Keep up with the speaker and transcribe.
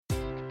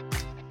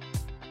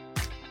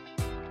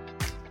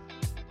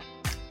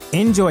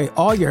Enjoy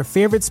all your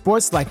favorite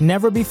sports like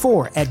never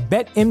before at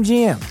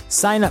BetMGM.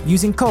 Sign up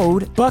using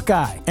code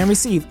Buckeye and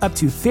receive up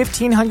to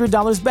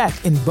 $1,500 back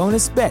in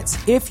bonus bets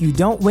if you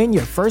don't win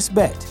your first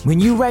bet. When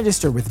you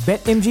register with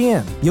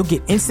BetMGM, you'll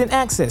get instant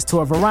access to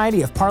a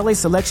variety of parlay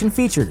selection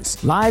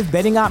features, live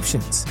betting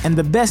options, and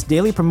the best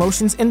daily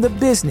promotions in the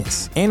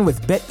business. And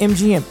with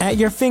BetMGM at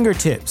your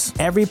fingertips,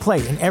 every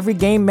play and every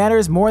game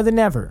matters more than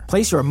ever.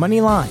 Place your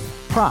money line,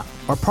 prop,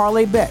 or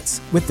parlay bets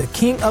with the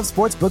king of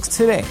sportsbooks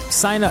today.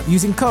 Sign up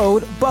using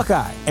code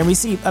Buckeye and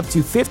receive up to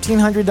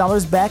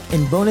 $1,500 back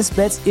in bonus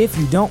bets if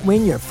you don't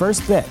win your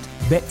first bet.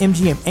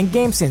 BetMGM and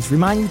GameSense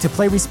remind you to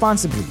play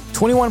responsibly.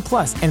 21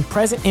 plus and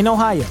present in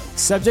Ohio,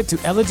 subject to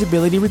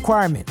eligibility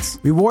requirements.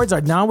 Rewards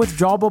are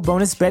non-withdrawable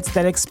bonus bets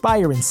that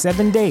expire in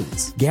 7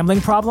 days. Gambling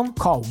problem?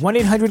 Call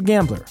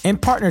 1-800-GAMBLER. In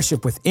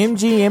partnership with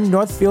MGM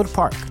Northfield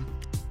Park.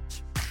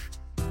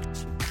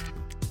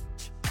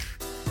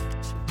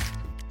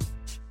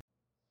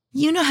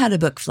 You know how to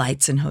book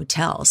flights and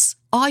hotels.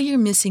 All you're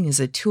missing is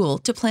a tool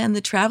to plan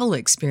the travel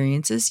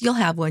experiences you'll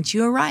have once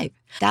you arrive.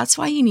 That's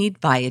why you need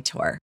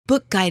Viator.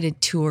 Book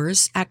guided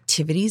tours,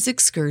 activities,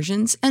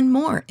 excursions, and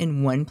more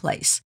in one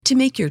place to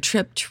make your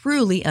trip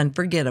truly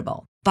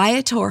unforgettable.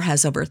 Viator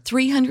has over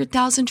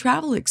 300,000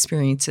 travel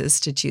experiences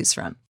to choose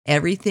from.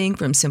 Everything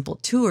from simple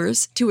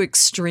tours to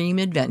extreme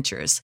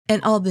adventures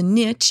and all the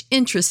niche,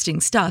 interesting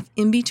stuff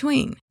in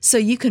between. So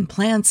you can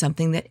plan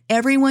something that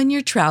everyone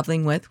you're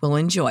traveling with will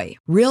enjoy.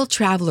 Real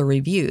traveler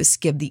reviews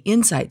give the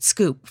inside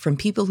scoop from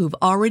people who've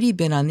already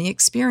been on the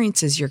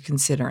experiences you're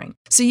considering.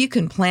 So you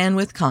can plan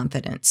with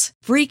confidence.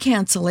 Free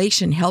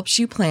cancellation helps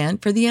you plan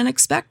for the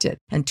unexpected.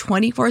 And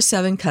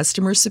 24/7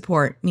 customer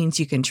support means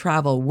you can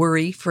travel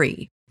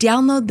worry-free.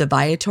 Download the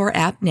Viator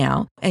app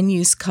now and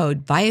use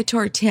code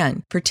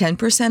Viator10 for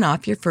 10%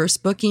 off your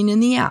first booking in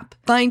the app.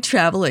 Find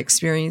travel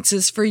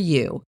experiences for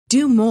you.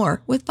 Do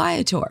more with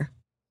Viator.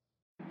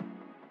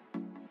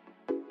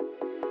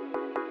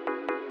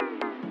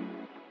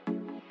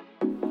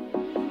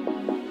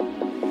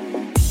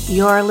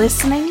 You're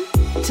listening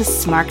to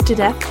Smart to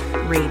Death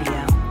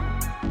Radio.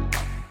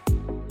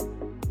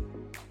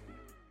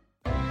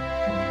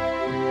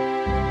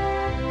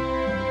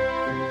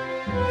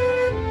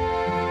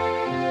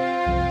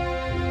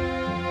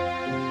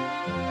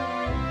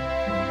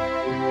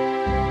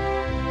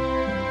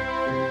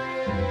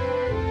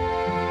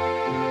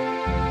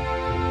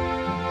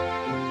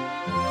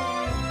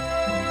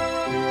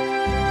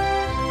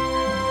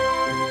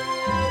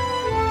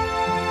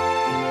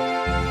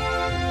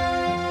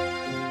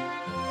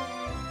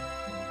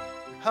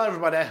 Hello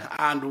everybody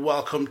and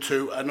welcome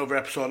to another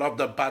episode of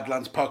the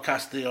Badlands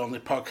Podcast, the only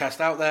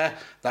podcast out there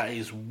that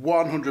is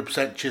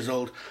 100%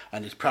 chiseled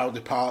and is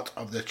proudly part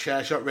of the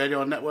Chairshot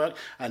Radio Network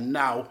and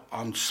now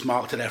on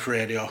Smart to Death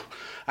Radio.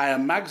 I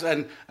am Mags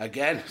and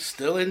again,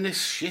 still in this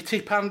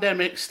shitty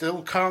pandemic,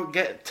 still can't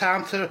get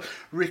time to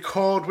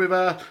record with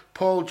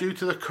Paul due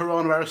to the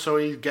coronavirus, so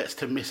he gets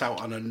to miss out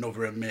on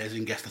another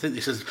amazing guest. I think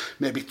this is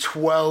maybe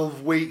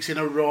 12 weeks in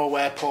a row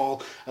where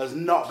Paul has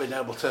not been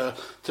able to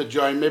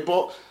join me,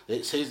 but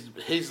it's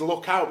his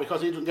luck out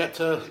because he doesn't get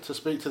to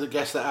speak to the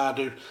guests that I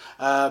do.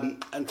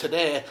 And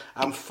today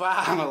I'm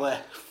finally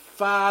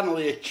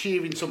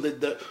achieving something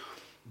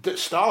that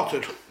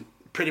started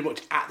pretty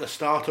much at the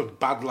start of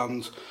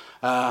Badlands.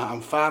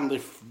 I'm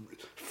finally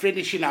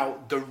finishing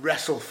out the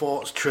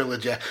WrestleForts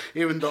trilogy,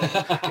 even though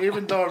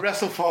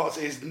WrestleForts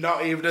is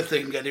not even a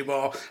thing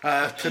anymore.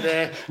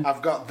 Today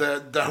I've got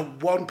the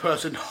one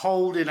person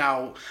holding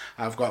out.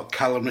 I've got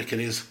Callum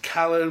Rickenys.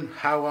 Callum,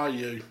 how are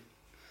you?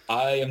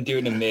 I am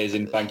doing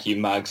amazing, thank you,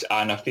 Mags,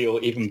 and I feel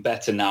even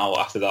better now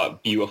after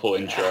that beautiful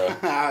intro.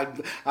 I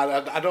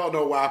don't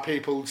know why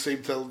people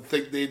seem to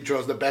think the intro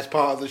is the best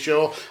part of the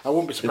show. I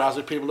wouldn't be surprised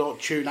if people don't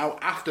tune out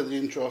after the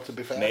intro, to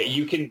be fair. Mate,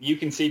 you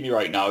can see me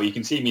right now, you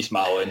can see me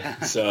smiling,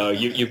 so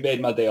you've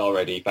made my day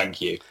already,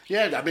 thank you.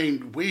 Yeah, I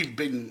mean, we've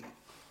been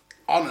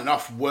on and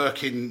off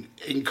working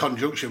in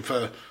conjunction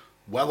for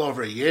well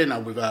over a year now,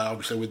 with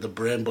obviously with the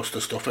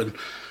Brainbuster stuff,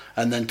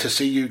 and then to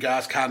see you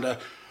guys kind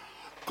of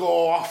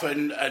go off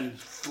and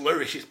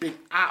flourish. It's been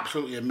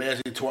absolutely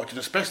amazing to watch, and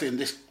especially in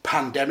this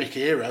pandemic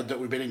era that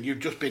we've been in,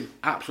 you've just been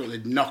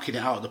absolutely knocking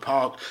it out of the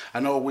park. I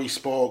know we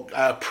spoke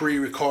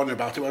pre-recording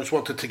about it. I just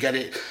wanted to get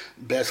it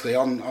basically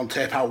on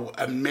tape how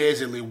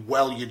amazingly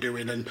well you're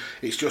doing, and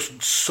it's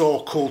just so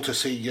cool to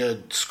see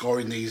you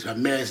scoring these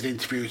amazing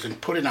interviews and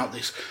putting out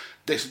this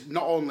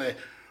not only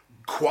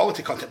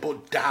quality content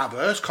but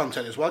diverse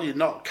content as well. You're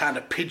not kind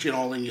of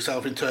pigeonholing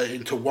yourself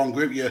into one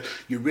group.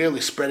 You're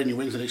really spreading your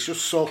wings, and it's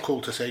just so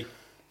cool to see.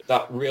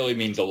 That really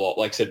means a lot.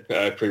 Like I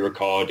said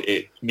pre-record,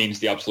 it means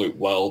the absolute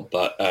world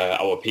that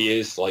our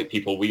peers, like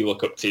people we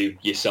look up to,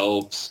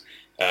 yourselves,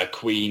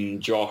 Queen,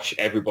 Josh,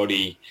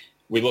 everybody,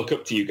 we look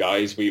up to you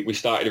guys. We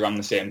started around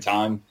the same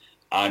time,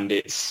 and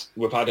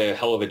we've had a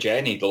hell of a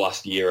journey the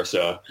last year or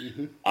so.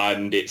 Mm-hmm.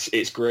 And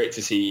it's great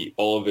to see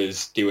all of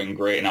us doing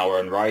great in our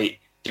own right,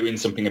 doing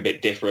something a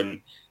bit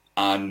different,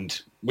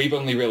 and we've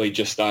only really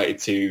just started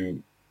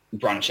to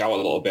branch out a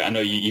little bit. I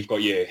know you've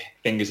got your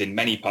fingers in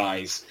many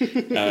pies,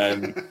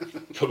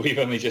 but we've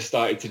only just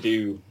started to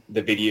do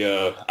the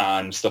video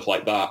and stuff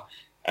like that.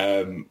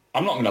 I'm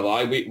not going to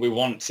lie, we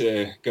want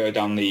to go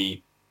down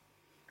the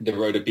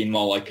road of being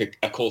more like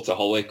a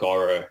cultaholic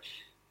or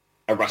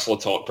a wrestler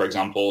talk, for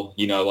example.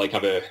 Like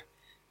have a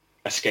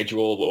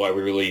schedule where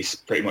we release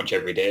pretty much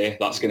every day.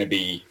 That's going to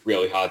be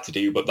really hard to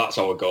do, but that's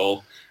our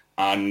goal.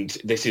 And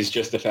this is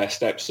just the first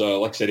step.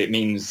 So like I said, it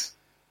means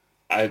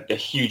a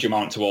huge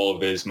amount to all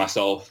of us,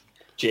 myself,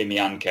 Jamie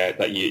and Kate,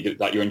 that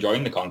you're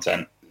enjoying the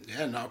content.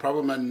 Yeah, not a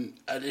problem. And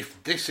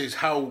if this is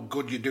how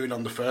good you're doing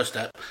on the first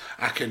step,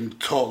 I can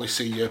totally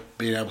see you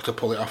being able to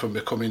pull it off and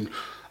becoming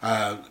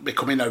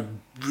a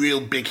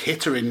real big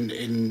hitter in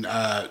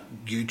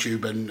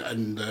YouTube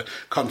and the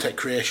content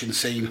creation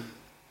scene.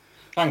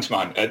 Thanks,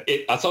 man.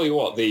 I tell you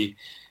what, the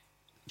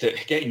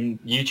getting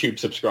YouTube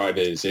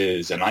subscribers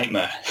is a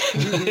nightmare.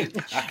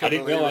 I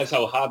didn't realise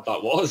how hard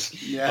that was.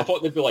 Yeah. I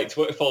thought they'd be like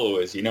Twitter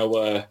followers,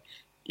 where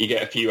you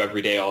get a few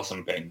every day or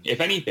something. If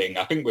anything,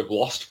 I think we've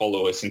lost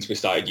followers since we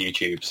started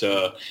YouTube.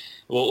 So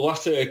we'll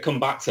have to come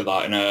back to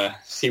that and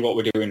see what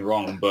we're doing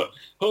wrong. But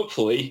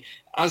hopefully,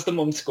 as the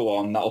months go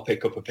on, that'll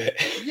pick up a bit.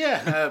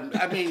 Yeah,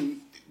 I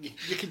mean,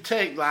 you can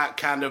take that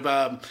kind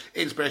of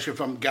inspiration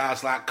from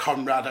guys like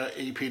Conrad at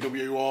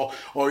EPW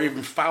or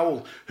even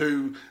Fowl,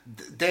 who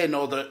they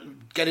know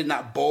that getting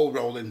that ball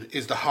rolling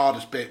is the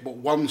hardest bit. But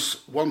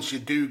once you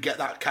do get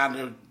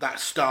that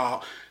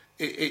start,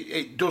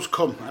 it does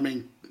come. I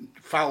mean,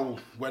 Fowl,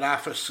 when I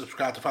first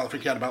subscribed to Fowl, I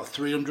think he had about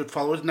 300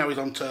 followers. Now he's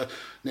on to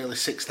nearly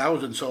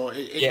 6,000. So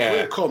it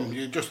will come.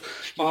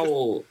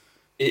 Fowl.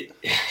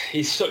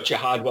 He's such a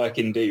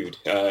hard-working dude,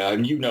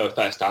 and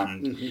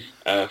firsthand.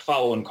 Mm-hmm.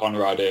 Fowl and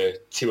Conrad are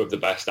two of the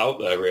best out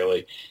there,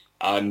 really,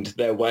 and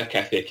their work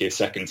ethic is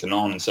second to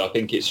none. So I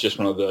think it's just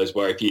one of those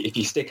where if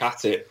you stick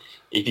at it,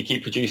 if you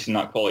keep producing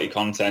that quality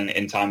content,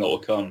 in time it will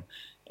come.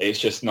 It's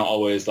just not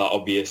always that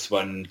obvious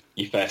when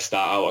you first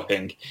start out, I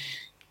think.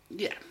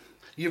 Yeah,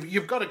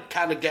 you've got to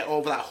kind of get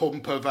over that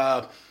hump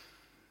of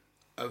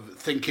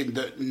thinking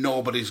that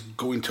nobody's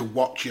going to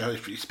watch you,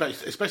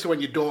 especially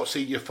when you don't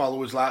see your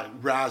followers like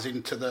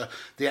rising to the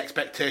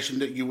expectation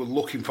that you were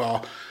looking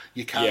for.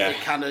 You can't. Yeah.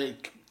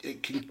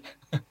 It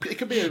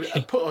can be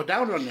a put or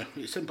downer on you.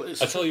 It's simple.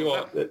 I tell you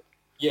what.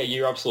 Yeah,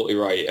 you're absolutely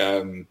right.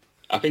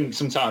 I think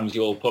sometimes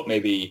you'll put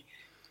maybe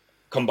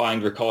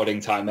combined recording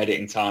time,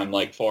 editing time,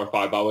 like 4 or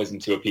 5 hours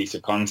into a piece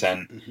of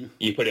content. Mm-hmm.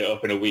 You put it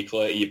up and a week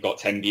later you've got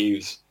 10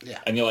 views. Yeah.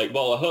 And you're like,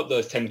 well, I hope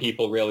those 10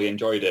 people really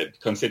enjoyed it,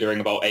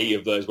 considering about 8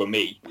 of those were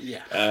me.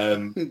 Yeah.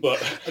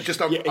 But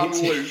just on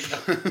loop.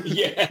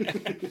 Yeah.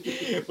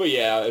 But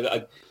yeah,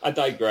 I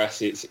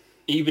digress. It's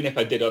even if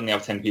I did only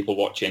have 10 people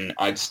watching,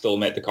 I'd still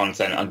make the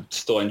content and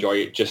still enjoy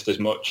it just as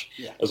much.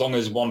 Yeah. As long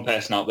as one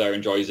person out there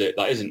enjoys it,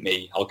 that isn't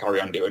me, I'll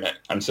carry on doing it.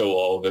 And so will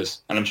all of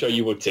us. And I'm sure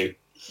you would too.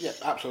 Yeah,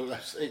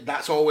 absolutely.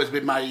 That's always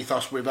been my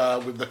ethos with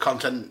the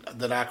content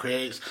that I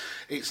create.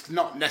 It's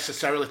not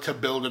necessarily to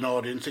build an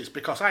audience. It's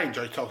because I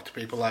enjoy talking to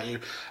people like you.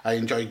 I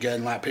enjoy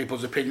getting like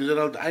people's opinions,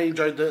 and I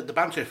enjoy the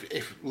banter.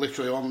 If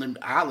literally only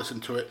I listen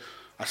to it,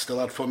 I still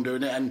had fun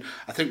doing it. And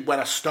I think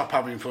when I stop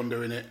having fun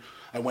doing it,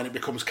 and when it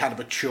becomes kind of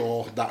a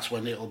chore, that's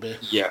when it'll be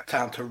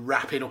time to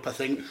wrap it up, I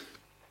think.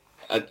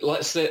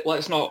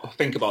 Let's not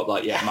think about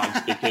that yet, Max,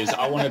 because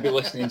I want to be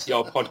listening to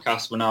your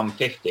podcast when I'm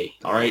 50.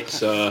 All right,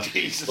 so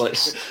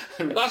that's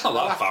not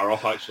that far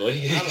off,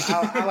 actually.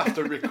 I'll have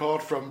to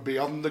record from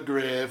beyond the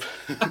grave.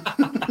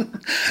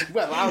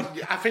 Well,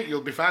 I think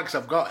you'll be fine because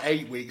I've got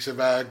 8 weeks of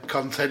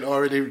content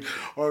already in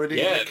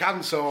the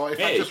can. So if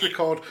I just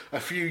record a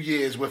few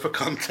years worth of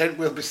content,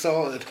 we'll be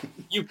sorted.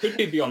 You could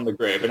be beyond the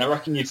grave, and I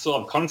reckon you'd still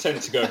have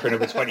content to go for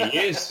another 20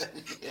 years.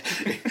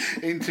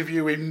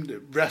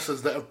 Interviewing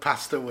wrestlers that have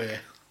passed away.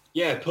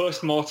 Yeah,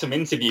 post-mortem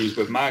interviews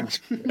with Mags.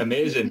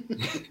 Amazing.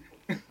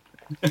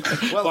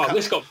 Well, wow,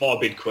 this got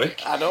morbid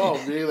quick. I know,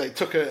 really. It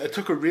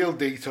took a real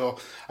detour.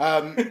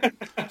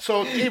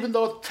 So even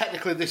though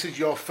technically this is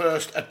your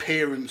first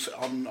appearance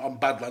on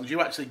Badlands, you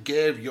actually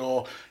gave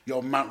your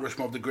Mount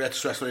Rushmore of the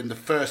greatest wrestler in the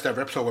first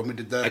ever episode when we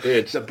did the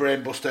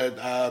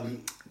Brainbuster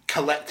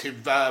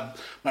collective Mount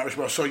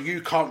Rushmore. So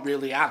you can't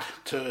really add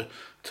to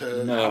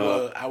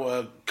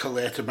our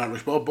collated Mount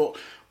Rushmore, but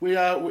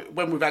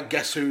when we've had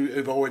guests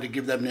who've already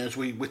given them names,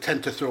 we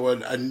tend to throw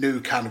a new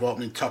kind of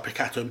opening topic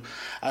at them.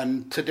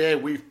 And today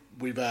we've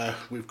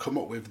come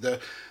up with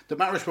the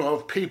Mount Rushmore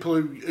of people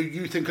who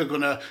you think are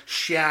going to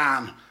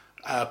shine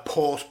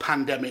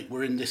post-pandemic.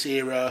 We're in this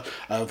era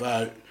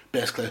of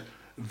basically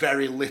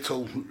very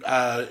little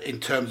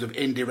in terms of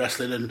indie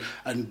wrestling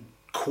and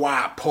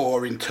quite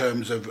poor in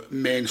terms of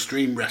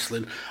mainstream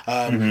wrestling.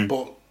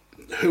 But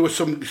who are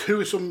some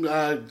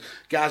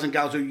guys and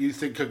gals who you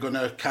think are going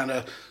to kind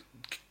of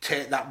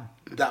take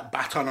that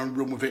baton and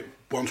run with it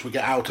once we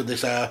get out of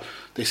this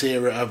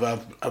era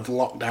of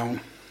lockdown?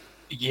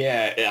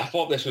 Yeah, I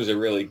thought this was a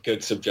really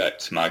good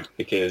subject, Mag,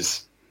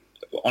 because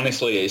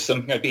honestly, it's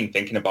something I've been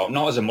thinking about,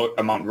 not as a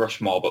Mount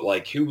Rushmore, but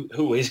like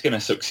who is going to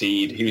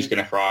succeed, who's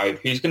going to thrive,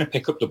 who's going to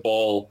pick up the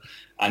ball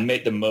and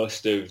make the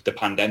most of the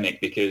pandemic,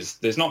 because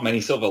there's not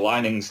many silver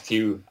linings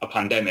to a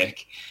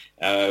pandemic,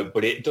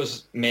 but it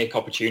does make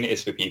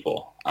opportunities for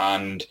people.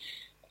 And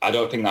I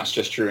don't think that's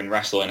just true in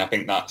wrestling. I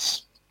think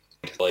that's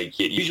like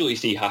you usually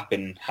see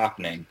happening.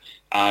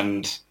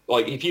 And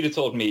like if you'd have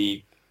told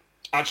me,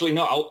 actually,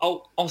 no,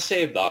 I'll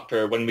save that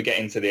for when we get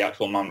into the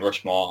actual Mount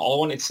Rushmore. All I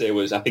wanted to say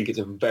was I think it's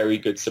a very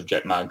good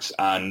subject, Mags,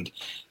 and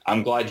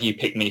I'm glad you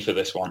picked me for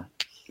this one.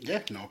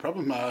 Yeah, no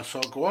problem.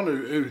 So go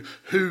on.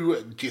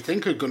 Who do you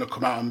think are going to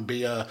come out and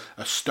be a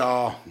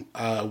star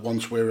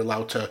once we're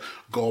allowed to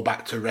go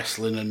back to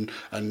wrestling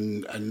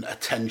and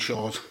attend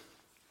shows?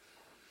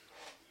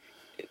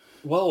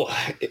 Well,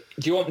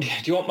 do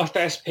you want my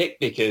first pick?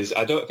 Because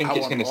I don't think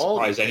it's going to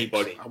surprise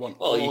anybody.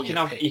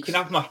 You can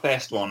have my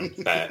first one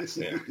first.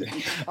 Yeah.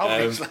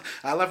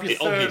 I'll have your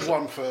third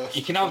one first.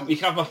 You can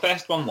have my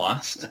first one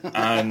last.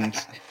 And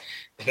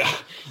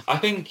I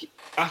think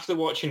after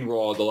watching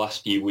Raw the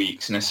last few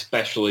weeks, and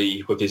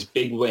especially with his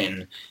big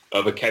win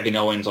over Kevin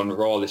Owens on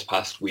Raw this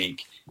past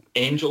week,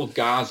 Angel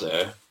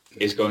Garza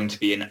is going to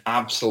be an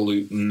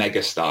absolute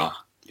megastar.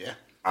 Yeah,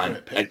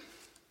 and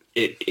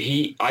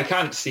I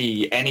can't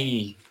see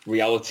any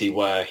reality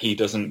where he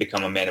doesn't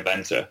become a main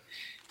eventer.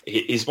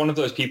 He's one of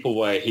those people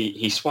where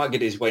he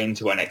swaggered his way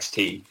into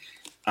NXT,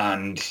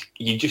 and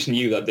you just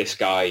knew that this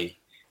guy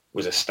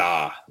was a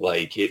star.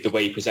 Like the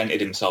way he presented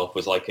himself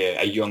was like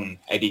a young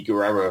Eddie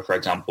Guerrero, for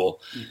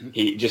example. Mm-hmm.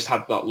 He just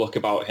had that look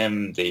about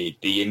him, the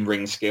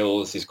in-ring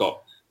skills. He's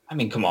got, I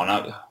mean, come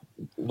on,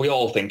 we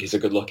all think he's a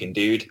good-looking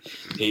dude.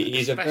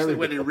 He's especially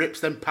when he rips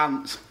them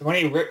pants. When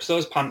he rips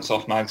those pants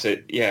off, Mags,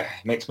 it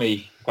makes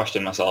me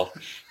question myself.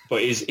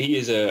 But he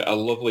is a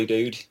lovely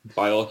dude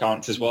by all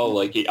accounts as well.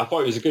 Like I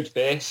thought he was a good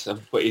face,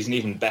 but he's an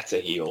even better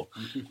heel.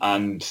 Mm-hmm.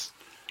 And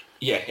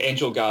yeah,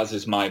 Angel Garza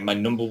is my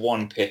number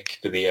one pick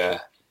for the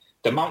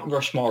Mount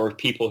Rushmore of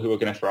people who are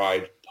going to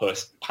thrive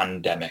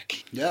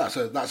post-pandemic. Yeah,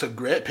 that's a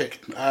great pick.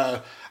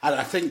 And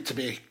I think to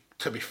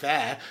be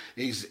fair,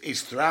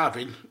 he's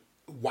thriving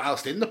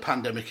whilst in the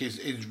pandemic.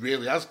 He's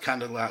really has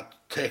kind of like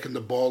taken the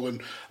ball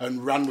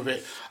and ran with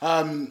it.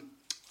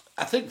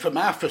 I think for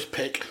my first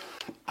pick,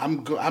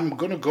 I'm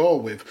going to go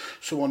with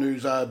someone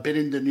who's been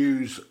in the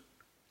news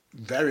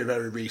very,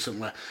 very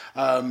recently.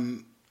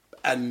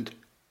 And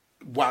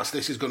whilst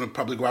this is going to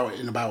probably go out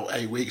in about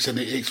 8 weeks, and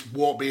it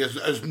won't be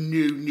as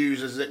new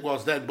news as it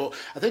was then, but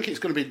I think it's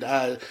going to be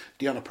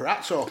Deonna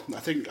Purrazzo. I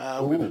think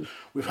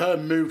with her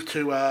move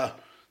to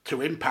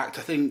Impact,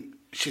 I think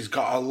she's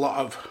got a lot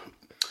of...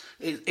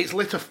 It's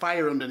lit a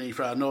fire underneath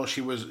her. I know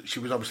she was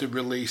obviously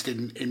released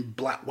in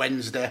Black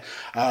Wednesday,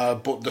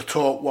 but the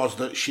talk was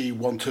that she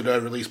wanted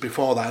her release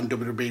before that, and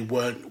WWE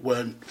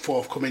weren't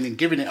forthcoming in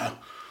giving it her.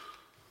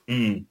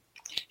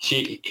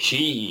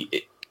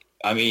 She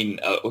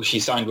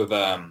signed with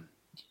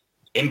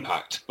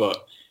Impact,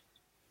 but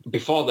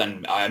before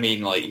then, I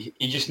mean, like,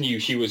 you just knew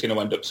she was going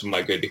to end up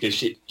somewhere good because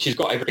she's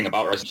got everything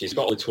about her. She's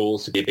got the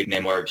tools to be a big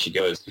name wherever she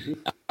goes.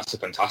 Mm-hmm. That's a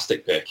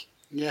fantastic pick.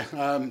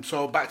 Yeah,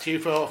 so back to you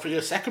for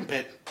your second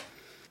pick.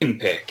 Second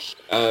pick.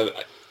 I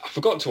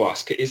forgot to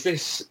ask, is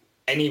this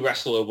any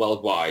wrestler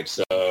worldwide?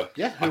 So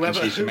yeah,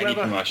 whoever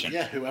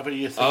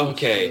you think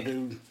okay.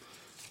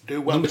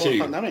 do well before the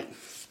pandemic.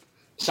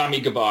 Sammy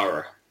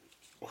Guevara.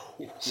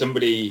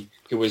 Somebody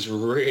who was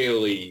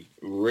really,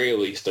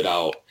 really stood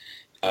out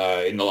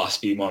in the last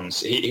few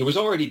months. He was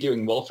already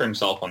doing well for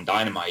himself on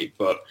Dynamite,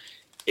 but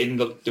in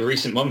the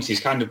recent months,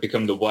 he's kind of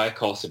become the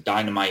workhorse of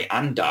Dynamite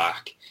and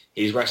Dark.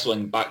 He's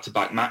wrestling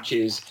back-to-back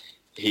matches.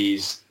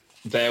 He's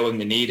there when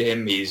they need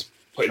him. He's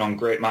putting on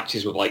great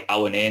matches with like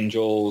Alan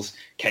Angels,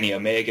 Kenny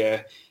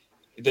Omega.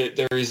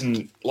 There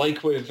isn't,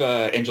 like with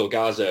Angel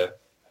Garza,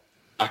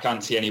 I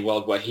can't see any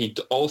world where he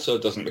also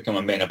doesn't become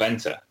a main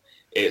eventer.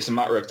 It's a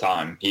matter of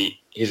time.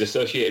 He's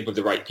associated with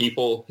the right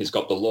people. He's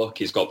got the look.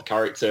 He's got the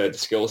character, the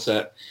skill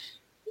set.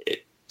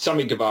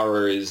 Sammy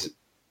Guevara is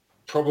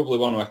probably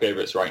one of my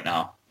favourites right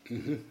now.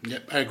 Mm-hmm.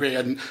 Yep, I agree.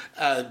 And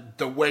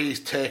the way he's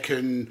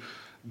taken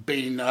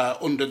being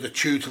under the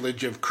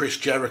tutelage of Chris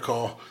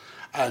Jericho,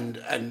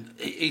 and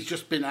he's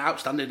just been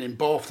outstanding in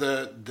both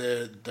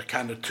the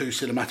kind of two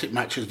cinematic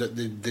matches that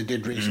they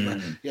did recently.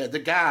 Yeah, the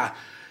guy,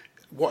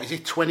 what is he,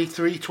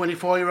 23,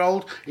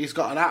 24-year-old? He's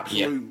got an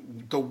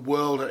absolute, the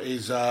world at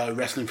his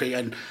wrestling feet,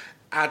 and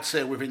I'd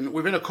say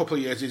within a couple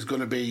of years he's going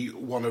to be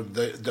one of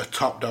the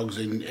top dogs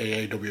in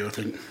AEW, I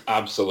think.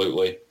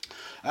 Absolutely.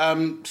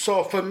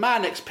 So for my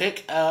next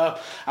pick,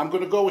 I'm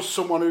going to go with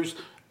someone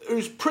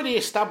who's pretty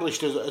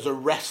established as a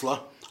wrestler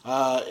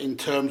in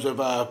terms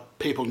of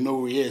people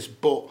know who he is,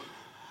 but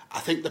I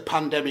think the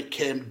pandemic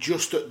came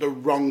just at the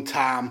wrong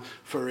time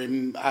for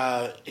him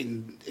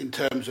in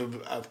terms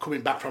of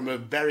coming back from a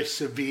very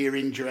severe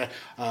injury.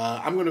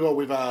 I'm going to go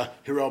with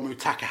Hiromu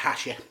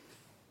Takahashi.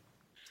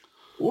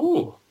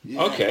 Ooh,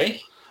 yeah.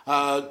 Okay.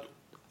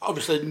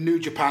 obviously, New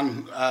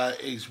Japan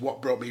is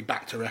what brought me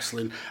back to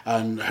wrestling,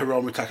 and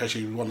Hiromu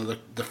Takahashi was one of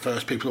the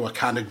first people who I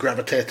kind of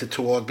gravitated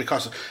toward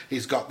because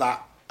he's got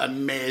that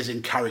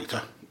amazing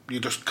character. You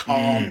just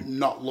can't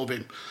not love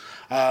him.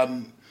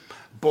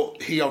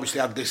 But he obviously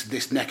had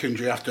this neck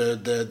injury after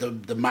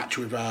the match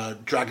with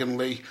Dragon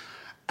Lee,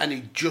 and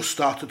he just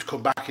started to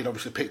come back. He'd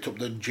obviously picked up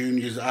the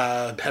juniors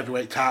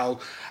heavyweight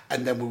title,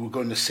 and then we were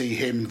going to see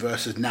him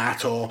versus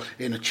Naito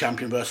in a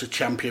champion versus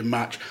champion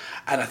match.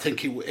 And I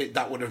think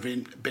that would have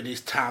been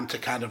his time to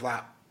kind of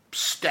like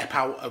step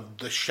out of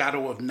the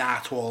shadow of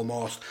Naito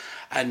almost.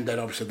 And then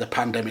obviously the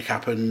pandemic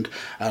happened,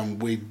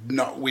 and we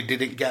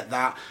didn't get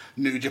that.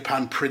 New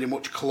Japan pretty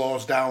much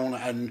closed down,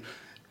 and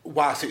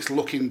whilst it's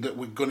looking that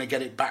we're going to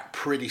get it back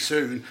pretty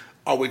soon,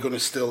 are we going to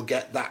still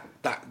get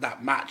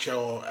that match,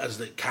 or has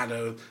it kind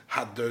of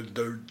had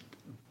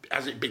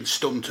has it been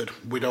stunted?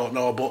 We don't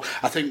know, but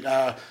I think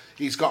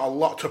he's got a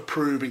lot to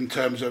prove in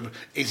terms of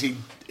is he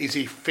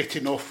fit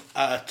enough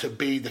to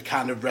be the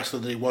kind of wrestler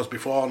that he was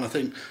before. And I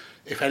think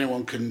if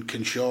anyone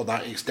can show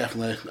that, it's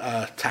definitely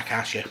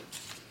Takahashi.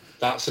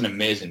 That's an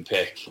amazing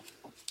pick.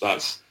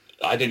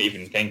 I didn't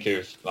even think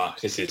of,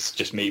 this is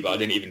just me, but I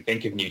didn't even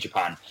think of New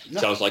Japan. No.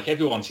 So I was like,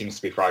 everyone seems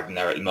to be thriving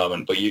there at the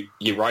moment. But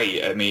you're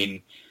right. I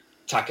mean,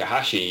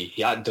 Takahashi,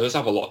 he does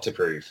have a lot to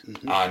prove.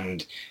 Mm-hmm.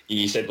 And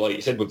you said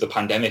with the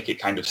pandemic, it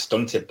kind of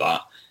stunted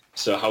that.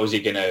 So what's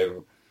he going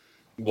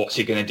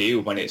to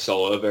do when it's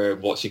all over?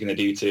 What's he going to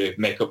do to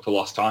make up for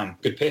lost time?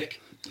 Good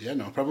pick. Yeah,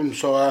 no problem.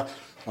 So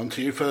on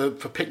to you for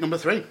pick number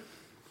 3.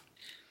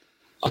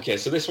 Okay,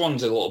 so this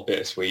one's a little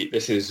bittersweet.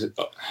 This is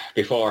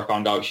before I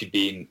found out she'd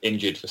been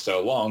injured for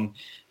so long.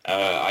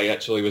 I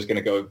actually was going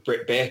to go with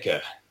Britt Baker,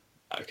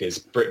 because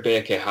Britt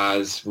Baker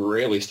has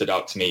really stood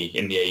out to me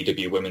in the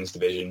AEW women's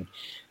division.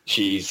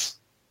 She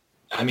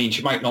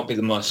might not be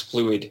the most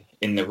fluid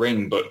in the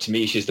ring, but to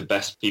me, she's the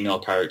best female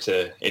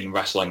character in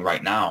wrestling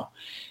right now.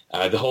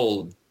 The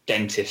whole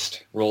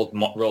dentist role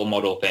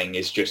model thing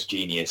is just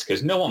genius,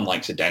 because no one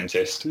likes a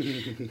dentist,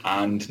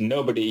 and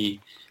nobody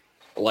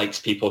likes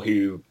people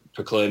who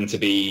proclaim to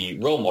be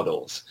role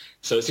models.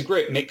 So it's a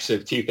great mix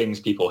of two things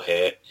people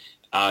hate,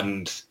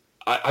 and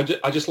I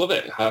just love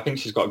it. I think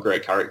she's got a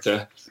great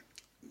character,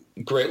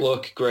 great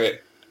look, great.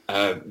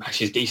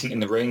 She's decent in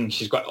the ring.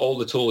 She's got all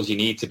the tools you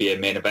need to be a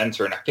main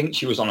eventer, and I think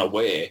she was on her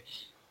way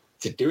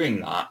to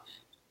doing that,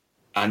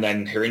 and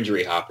then her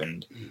injury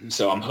happened. Mm-hmm.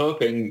 So I'm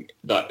hoping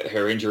that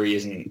her injury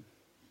isn't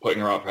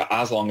putting her out for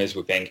as long as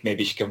we think.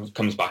 Maybe she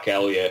comes back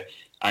earlier,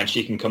 and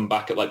she can come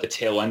back at like the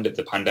tail end of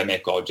the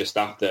pandemic or just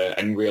after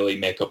and really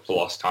make up for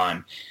lost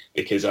time,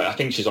 because I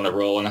think she's on a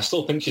roll, and I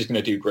still think she's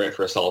going to do great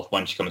for herself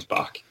when she comes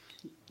back.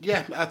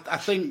 Yeah, I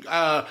think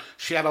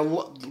she had a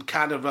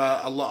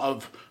lot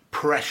of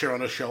pressure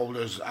on her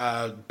shoulders,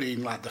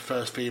 being like the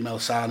first female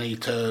signee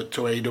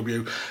to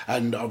AEW,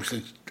 and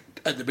obviously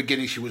at the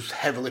beginning she was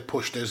heavily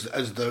pushed as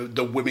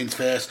the women's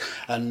face,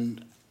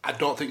 and I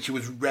don't think she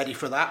was ready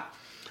for that.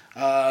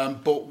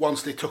 But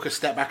once they took a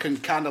step back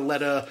and kind of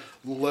let her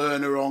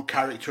learn her own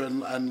character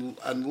and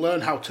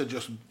learn how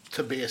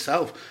to be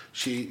herself,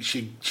 she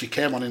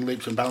came on in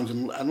leaps and bounds.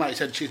 And like I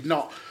said, she's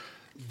not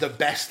the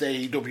best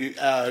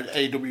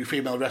AEW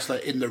female wrestler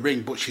in the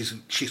ring, but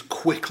she's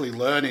quickly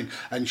learning,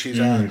 and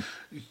she's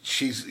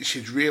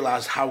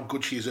realised how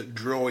good she is at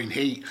drawing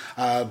heat.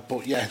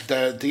 But yeah,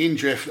 the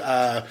injury.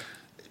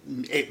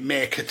 It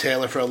may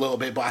curtail her for a little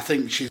bit, but I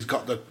think she's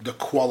got the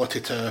quality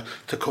to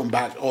come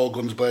back all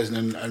guns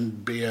blazing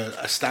and be a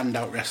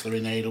standout wrestler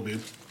in AEW.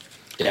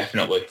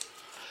 Definitely.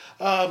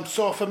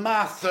 So for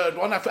my third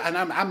one,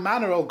 and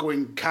mine are all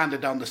going kind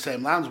of down the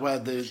same lines, where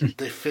they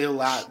feel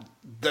like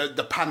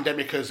the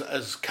pandemic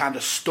has kind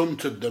of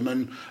stunted them,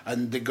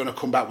 and they're going to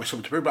come back with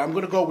something to prove. But I'm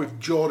going to go with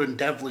Jordan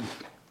Devlin.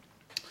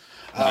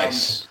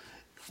 Nice.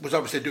 Was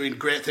obviously doing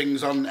great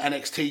things on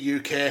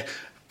NXT UK.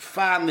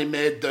 Finally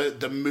made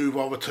the move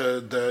over to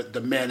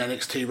the main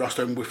NXT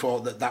roster, and we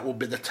thought that would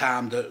be the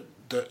time that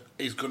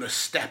he's going to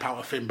step out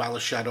of Finn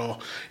Balor's shadow.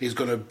 He's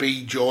going to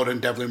be Jordan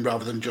Devlin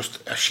rather than just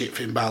a shit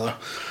Finn Balor.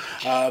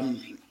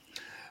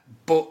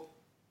 But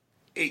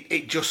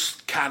it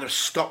just kind of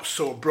stopped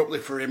so abruptly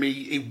for him.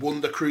 He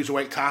won the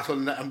Cruiserweight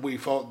title, and we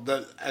thought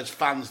that as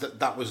fans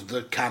that was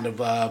the kind of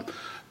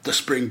the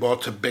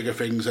springboard to bigger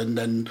things, and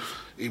then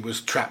he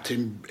was trapped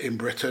in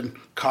Britain,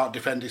 can't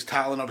defend his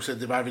title, and obviously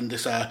they're having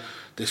this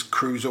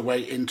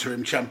Cruiserweight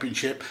interim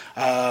championship.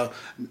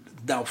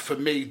 Now for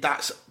me,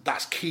 that's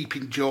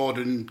keeping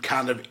Jordan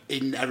kind of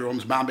in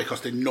everyone's mind,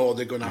 because they know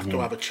they're going to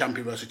have a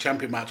champion versus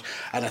champion match,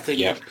 and I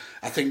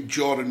think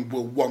Jordan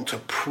will want to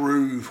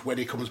prove when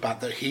he comes back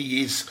that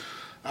he is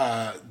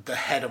the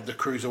head of the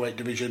Cruiserweight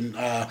division,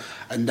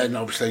 and then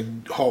obviously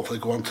hopefully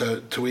go on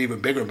to even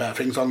bigger and better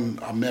things on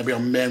maybe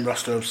on main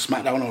roster of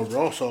SmackDown or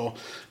Raw. So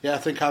yeah, I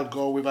think I'll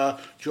go with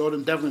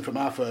Jordan Devlin for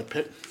my third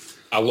pick.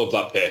 I love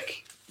that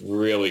pick.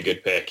 Really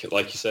good pick.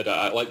 Like you said,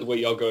 I like the way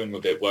you're going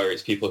with it, where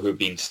it's people who have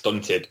been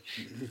stunted,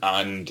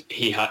 and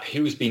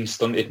who's been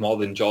stunted more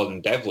than Jordan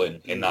Devlin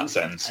in that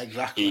sense.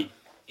 Exactly.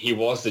 He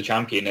was the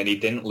champion and he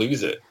didn't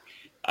lose it.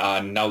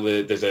 and now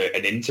there's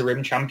an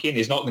interim champion.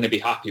 He's not going to be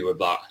happy with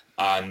that.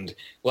 And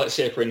let's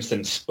say, for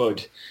instance,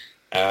 Spud,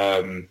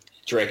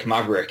 Drake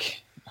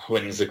Maverick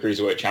wins the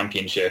Cruiserweight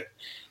Championship.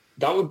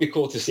 That would be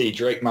cool to see,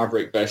 Drake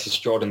Maverick versus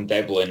Jordan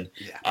Devlin.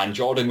 Yeah. And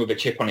Jordan, with a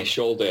chip on his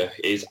shoulder,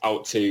 is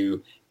out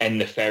to end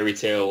the fairy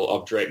tale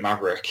of Drake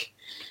Maverick.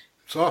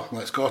 So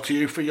let's go to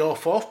you for your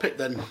fourth pick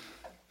then.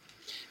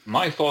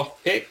 My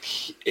fourth pick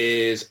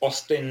is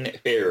Austin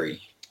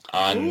Theory.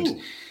 And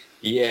Ooh.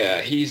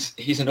 Yeah,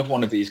 he's another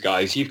one of these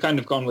guys. You've kind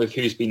of gone with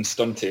who's been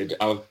stunted.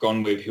 I've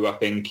gone with who I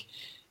think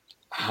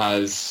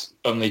has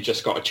only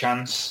just got a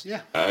chance,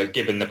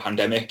 given the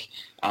pandemic.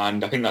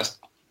 And I think that's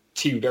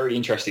two very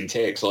interesting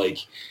takes. Like,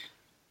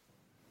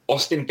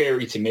 Austin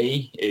Theory to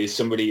me is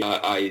somebody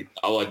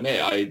I'll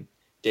admit I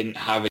didn't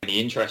have any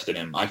interest in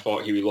him. I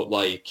thought he would look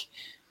like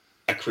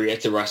a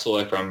creator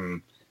wrestler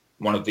from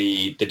one of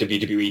the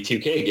WWE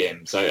 2K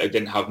games. I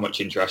didn't have much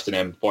interest in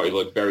him. Thought he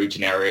looked very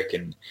generic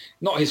and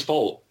not his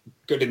fault.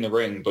 Good in the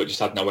ring, but just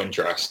had no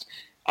interest.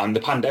 And the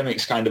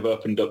pandemic's kind of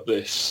opened up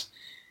this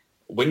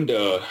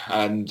window,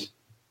 and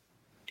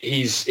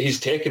he's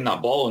taken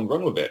that ball and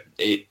run with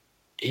it.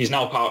 He's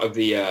now part of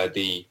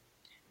the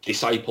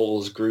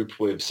Disciples group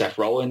with Seth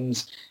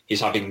Rollins.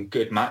 He's having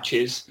good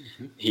matches.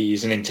 Mm-hmm.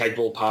 He's an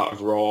integral part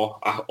of Raw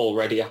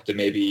already after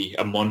maybe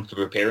a month of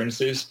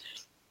appearances.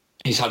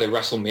 He's had a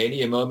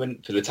WrestleMania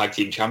moment for the Tag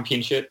Team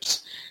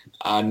Championships.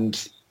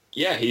 And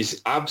yeah,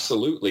 he's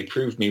absolutely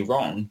proved me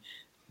wrong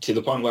to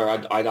the point where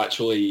I'd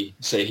actually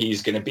say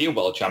he's going to be a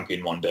world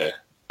champion one day,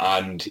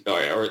 and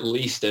or at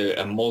least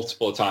a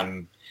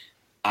multiple-time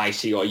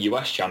IC or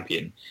US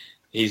champion.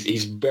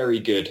 He's very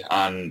good,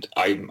 and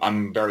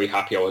I'm very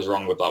happy I was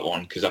wrong with that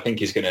one, because I think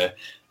he's going to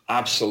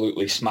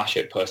absolutely smash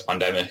it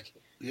post-pandemic.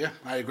 Yeah,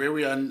 I agree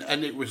with you.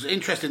 And it was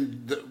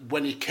interesting that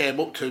when he came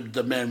up to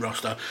the main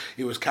roster,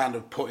 he was kind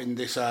of put in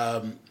this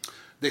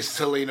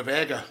Selena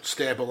Vega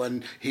stable,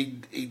 and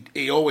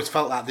he always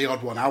felt like the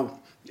odd one out.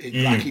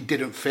 Like he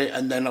didn't fit,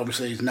 and then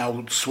obviously he's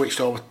now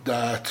switched over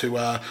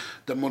to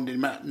the Monday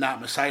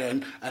Night Messiah,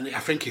 and I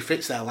think he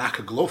fits there like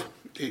a glove.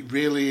 It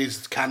really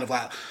is kind of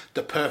like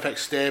the perfect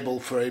stable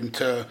for him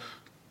to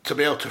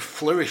be able to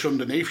flourish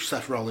underneath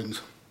Seth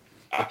Rollins.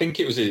 I think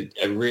it was a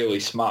really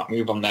smart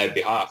move on their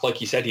behalf. Like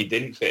you said, he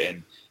didn't fit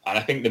in, and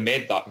I think they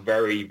made that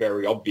very,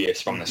 very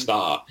obvious from the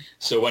start.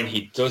 So when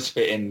he does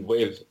fit in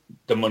with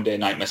the Monday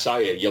Night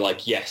Messiah, you're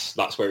like, yes,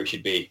 that's where he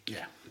should be.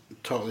 Yeah,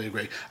 totally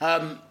agree.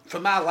 For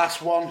my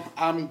last one,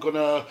 I'm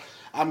gonna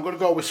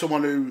go with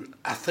someone who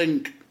I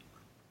think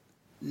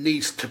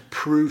needs to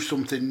prove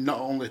something. Not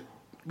only,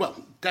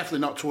 well, definitely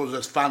not to us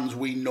as fans.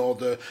 We know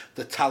the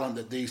talent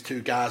that these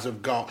two guys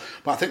have got,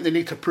 but I think they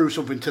need to prove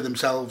something to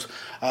themselves,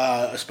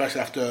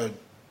 especially after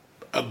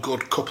a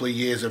good couple of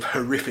years of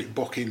horrific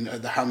booking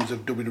at the hands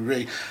of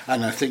WWE.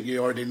 And I think you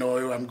already know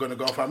who I'm going to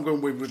go for. I'm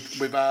going with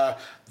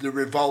the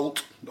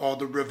Revolt or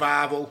the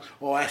Revival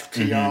or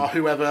FTR,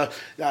 whoever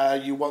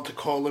you want to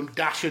call them,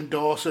 Dash and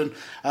Dawson.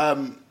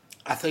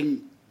 I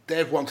think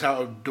they've wanted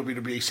out of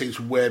WWE since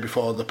way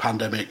before the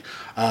pandemic,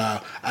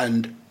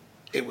 and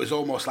it was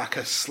almost like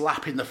a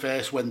slap in the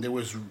face when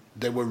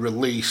they were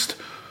released,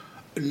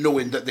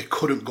 knowing that they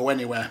couldn't go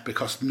anywhere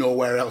because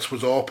nowhere else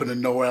was open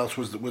and nowhere else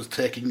was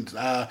taking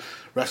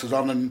wrestlers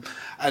on,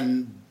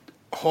 and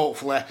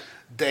hopefully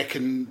they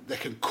can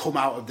come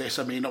out of this.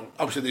 I mean,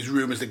 obviously there's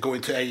rumours they're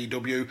going to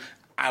AEW.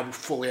 I would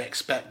fully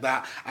expect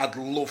that. I'd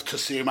love to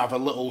see them have a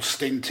little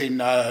stint in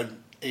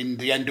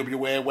the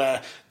NWA,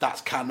 where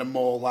that's kind of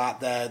more like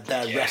their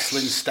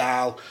wrestling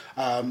style.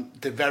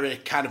 They're very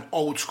kind of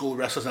old school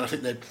wrestlers, and I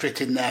think they'd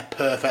fit in there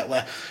perfectly.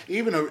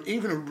 Even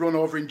a run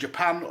over in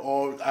Japan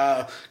or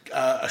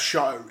a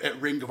shot at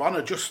Ring of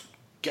Honor, just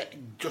get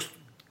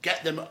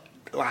them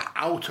like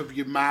out of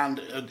your mind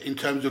in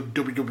terms of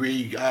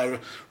WWE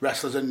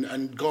wrestlers,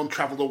 and go and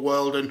travel the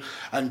world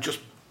and just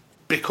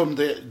become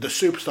the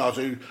superstars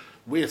who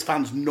we as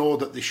fans know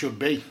that they should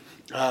be.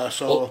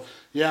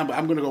 Yeah,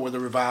 I'm going to go with the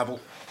Revival.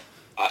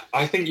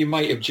 I think you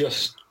might have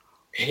just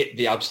hit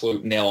the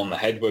absolute nail on the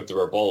head with the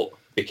Revolt,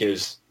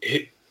 because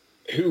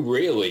who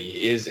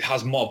really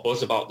has more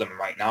buzz about them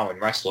right now in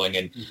wrestling,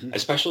 and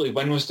especially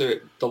when was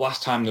the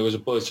last time there was a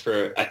buzz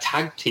for a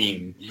tag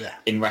team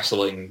in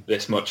wrestling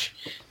this much?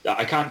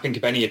 I can't think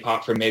of any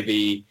apart from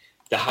maybe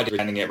the Hadid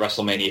ending at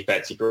WrestleMania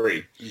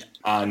 33,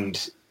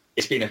 and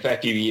it's been a fair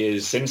few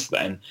years since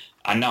then.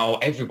 And now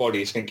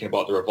everybody's thinking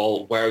about the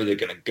Revolt. Where are they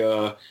going to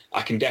go?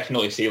 I can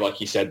definitely see, like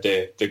you said,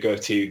 they go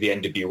to the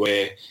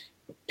NWA,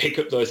 pick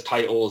up those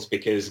titles,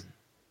 because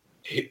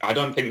I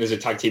don't think there's a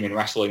tag team in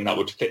wrestling that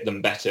would fit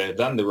them better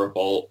than the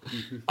Revolt.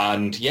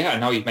 And yeah,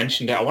 now you've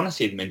mentioned it, I want to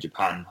see them in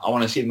Japan. I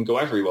want to see them go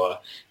everywhere.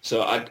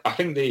 So I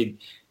think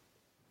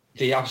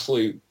the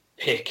absolute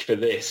pick for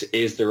this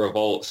is the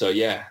Revolt. So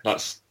yeah,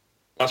 that's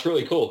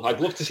really cool. I'd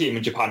love to see them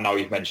in Japan now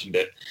you've mentioned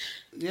it.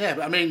 Yeah,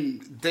 but I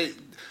mean,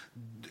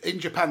 in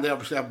Japan, they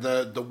obviously have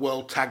the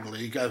World Tag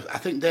League. I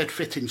think they'd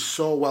fit in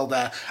so well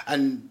there.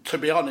 And to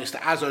be honest,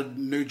 as a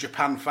New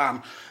Japan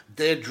fan,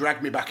 they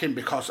dragged me back in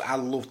because I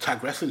love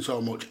tag wrestling so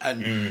much,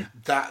 and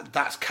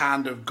that's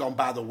kind of gone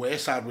by the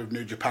wayside with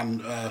New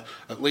Japan,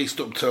 at least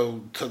up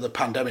to the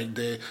pandemic.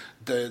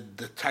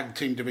 The tag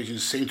team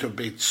divisions seem to have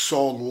been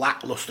so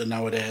lackluster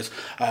nowadays,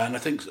 and I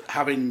think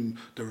having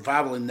the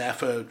Revival in there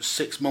for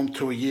 6 months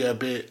to a year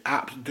do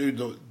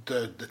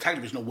the tag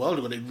division a world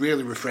of good. It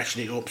really refreshed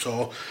it up.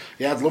 So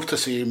yeah, I'd love to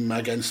see him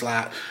against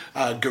like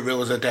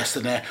Guerrillas of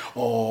Destiny,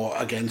 or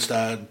against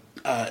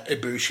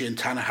Ibushi and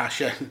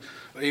Tanahashi,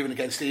 or even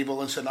against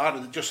Evil and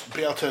Sonata. Just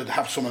be able to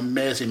have some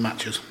amazing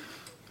matches.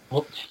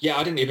 Well, yeah,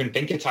 I didn't even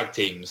think of tag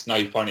teams. Now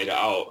you pointed it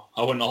out.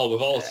 I went all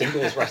with all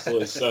singles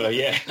wrestlers. So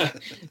yeah,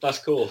 that's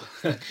cool.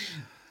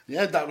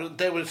 Yeah,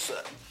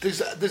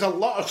 there's a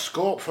lot of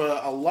scope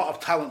for a lot of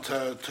talent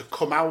to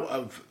come out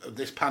of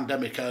this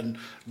pandemic and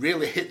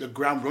really hit the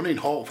ground running,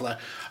 hopefully.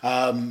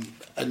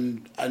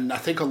 And I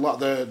think a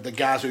lot of the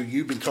guys who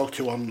you've been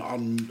talking to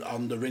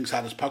on the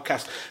Ringsiders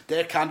podcast,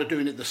 they're kind of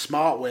doing it the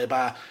smart way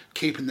by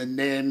keeping the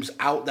names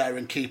out there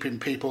and keeping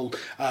people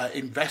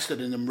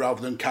invested in them,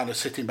 rather than kind of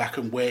sitting back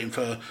and waiting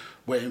for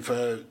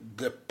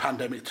the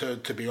pandemic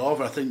to be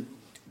over. I think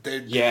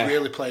they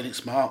really played it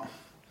smart.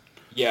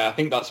 Yeah, I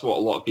think that's what a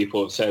lot of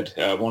people have said.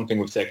 One thing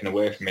we've taken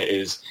away from it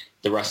is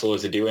the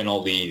wrestlers are doing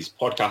all these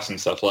podcasts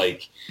and stuff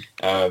like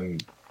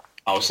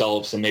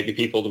ourselves, and maybe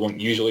people that won't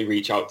usually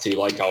reach out to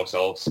like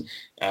ourselves.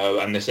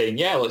 And they're saying,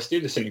 yeah, let's do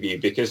this interview,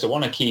 because they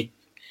want to keep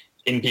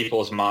in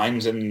people's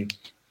minds, and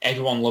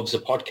everyone loves a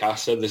podcast,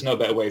 so there's no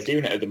better way of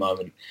doing it at the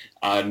moment.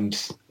 And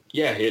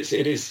yeah,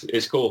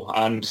 it's cool.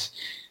 And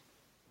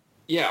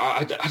yeah,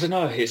 I don't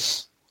know,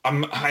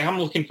 I am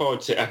looking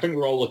forward to, I think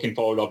we're all looking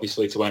forward,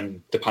 obviously, to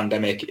when the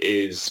pandemic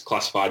is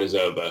classified as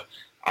over,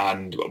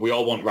 and we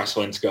all want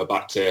wrestling to go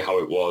back to how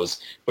it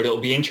was. But it'll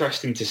be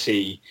interesting to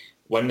see,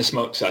 when the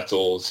smoke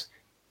settles,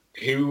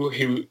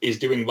 who is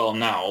doing well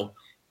now,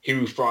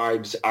 who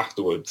thrives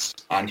afterwards,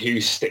 and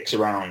who sticks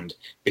around,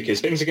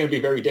 because things are going to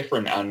be very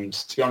different. And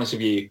to be honest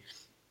with you,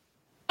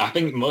 I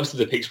think most of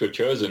the picks we've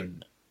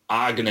chosen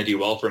are going to do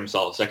well for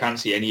themselves. I can't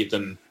see any of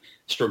them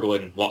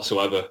struggling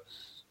whatsoever.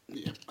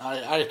 Yeah,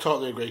 I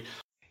totally agree.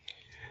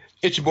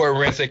 It's your boy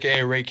Rance,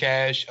 aka Ray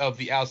Cash of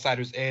the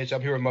Outsiders Edge.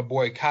 I'm here with my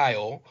boy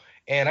Kyle,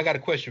 and I got a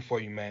question for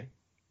you, man.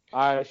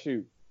 All right,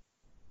 shoot.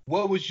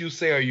 What would you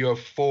say are your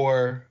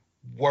 4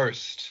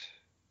 worst,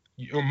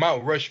 your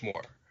Mount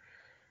Rushmore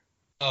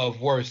of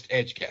worst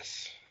Edge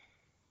guests?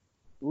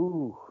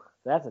 Ooh,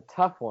 that's a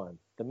tough one.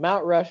 The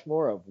Mount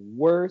Rushmore of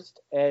worst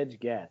Edge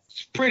guests.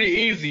 It's pretty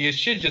easy. It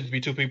should just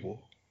be 2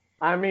 people.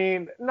 I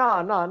mean,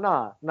 nah.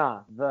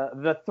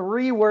 The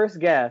 3 worst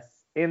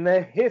guests in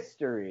the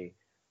history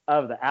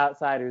of the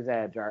Outsiders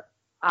Edge are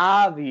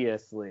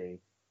obviously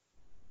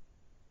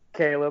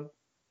Caleb,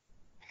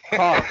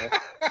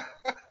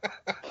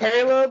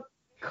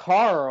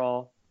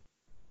 Carl,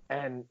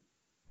 and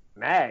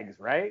Mags,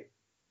 right?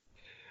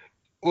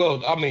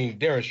 Well, I mean,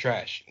 Darren's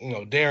trash. You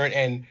know, Darren,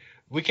 and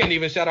we can't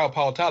even shout out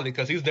Paul Talley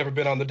because he's never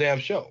been on the damn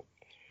show.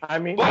 I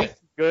mean, it's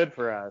good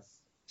for us.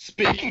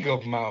 Speaking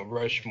of Mount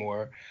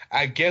Rushmore,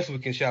 I guess we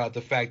can shout out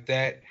the fact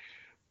that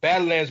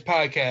Badlands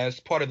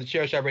Podcast, part of the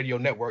Chair Shot Radio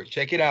Network.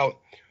 Check it out.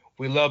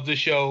 We love the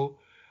show.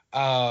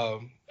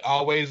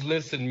 Always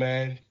listen,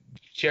 man.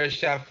 Chair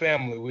Shot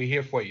family, we're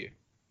here for you.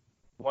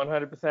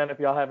 100%. If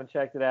y'all haven't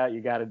checked it out,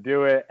 you got to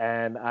do it.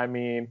 And I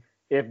mean,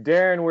 if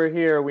Darren were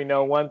here, we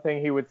know one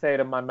thing he would say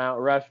to my Mount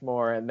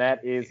Rushmore, and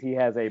that is he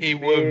has a he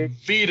would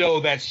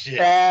veto that shit.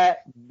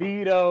 Fat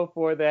veto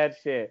for that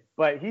shit.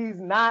 But he's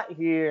not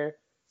here.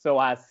 So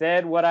I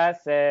said what I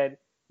said.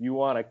 You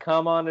want to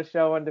come on the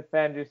show and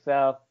defend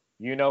yourself,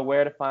 you know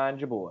where to find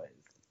your boys.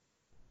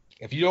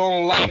 If you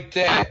don't like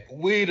that,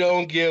 we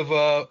don't give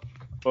up.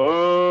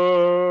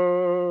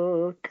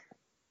 Fuck.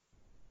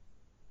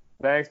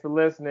 Thanks for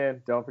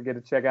listening. Don't forget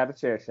to check out the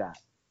Chair Shot.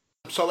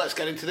 So let's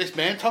get into this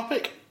main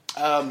topic.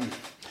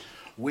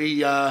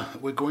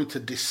 We're going to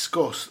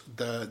discuss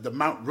the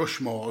Mount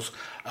Rushmores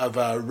of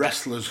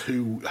wrestlers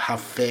who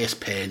have face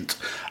paint.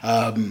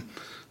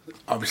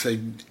 Obviously,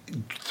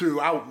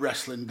 throughout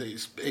wrestling,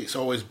 it's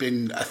always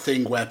been a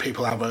thing where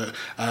people have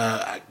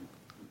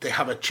they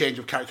have a change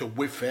of character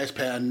with face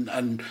paint.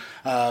 And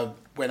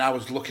when I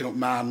was looking up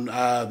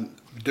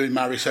doing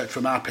my research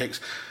for my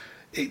picks,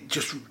 it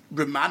just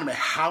reminded me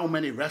how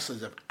many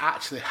wrestlers have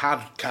actually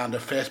had kind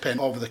of face paint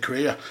over the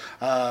career.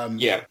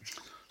 Yeah.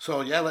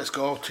 So yeah, let's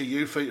go to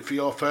you for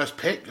your first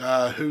pick.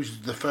 Who's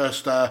the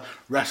first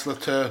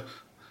wrestler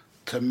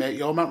to make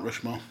your Mount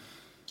Rushmore?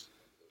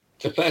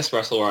 The first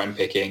wrestler I'm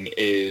picking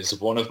is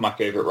one of my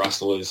favourite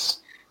wrestlers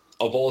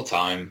of all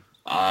time,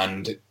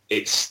 and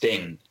it's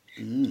Sting.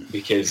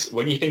 Because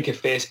when you think of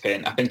face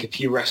paint, I think a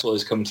few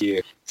wrestlers come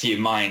to your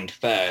mind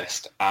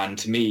first, and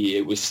to me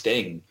it was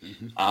Sting.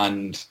 Mm-hmm.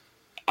 And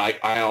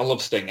I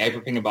love Sting.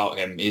 Everything about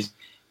him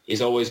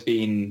he's always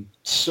been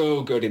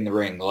so good in the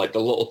ring. Like the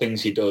little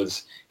things he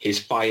does, his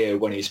fire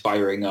when he's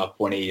firing up,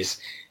 when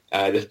he's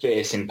the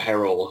face in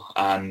peril.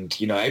 And,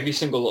 every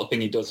single little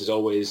thing he does has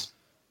always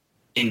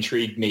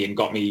intrigued me and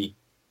got me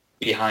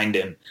behind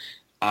him.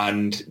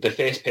 And the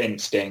face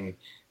paint Sting,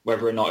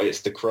 whether or not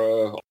it's the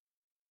Crow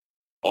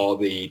or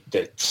the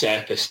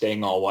Surfer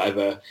Sting or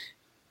whatever,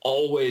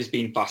 always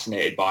been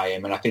fascinated by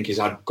him. And I think he's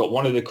got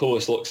one of the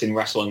coolest looks in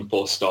wrestling,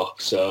 full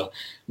stop. So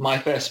my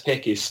first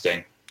pick is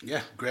Sting.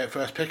 Yeah, great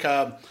first pick.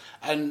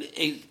 And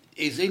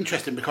it's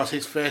interesting because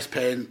his face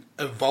paint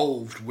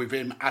evolved with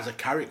him as a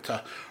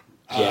character.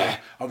 Yeah.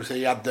 Obviously,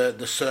 he had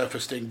the Surfer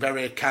Sting,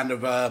 very kind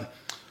of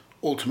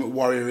Ultimate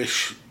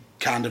Warrior-ish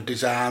kind of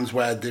designs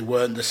where they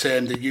weren't the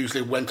same. They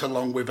usually went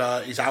along with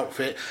his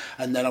outfit,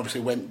 and then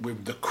obviously went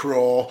with the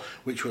Crow,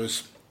 which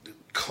was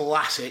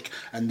classic,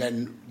 and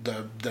then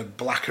the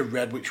black and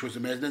red, which was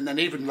amazing, and then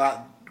even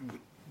went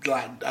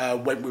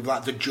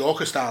with the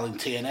Joker style in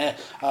TNA.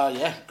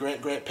 Yeah,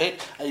 great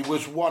pick. He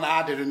was one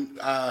I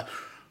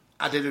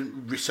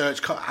didn't research.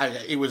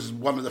 He was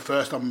one of the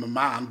first on my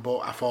mind, but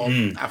I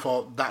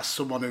thought that's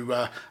someone who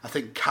I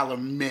think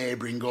Callum may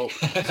bring up.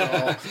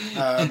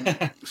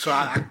 So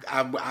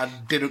I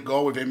didn't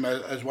go with him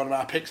as one of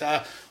my picks.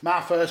 My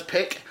first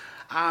pick,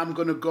 I'm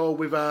going to go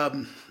with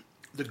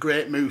the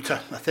Great Muta.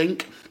 I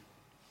think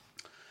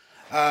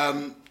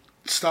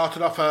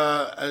started off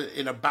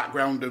in a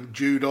background of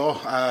judo.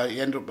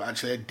 He ended up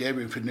actually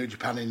debuting for New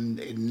Japan in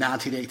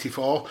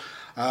 1984.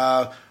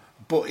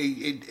 But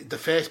the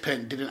face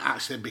paint didn't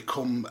actually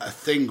become a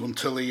thing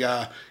until he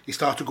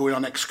started going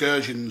on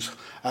excursions.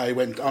 He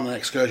went on an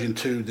excursion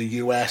to the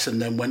US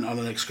and then went on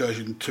an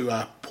excursion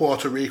to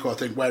Puerto Rico, I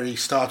think, where he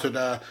started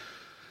like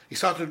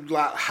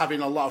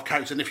having a lot of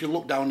characters. And if you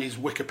look down his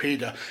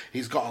Wikipedia,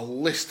 he's got a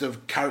list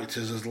of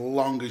characters as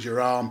long as your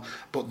arm.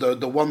 But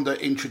the one that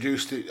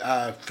introduced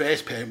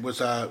face paint was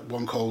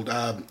one called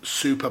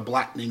Super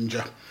Black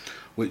Ninja,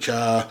 which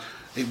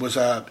it was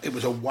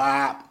a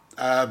white.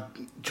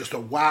 Just a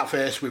white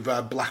face with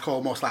black,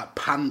 almost like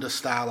panda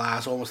style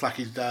eyes, almost like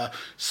he's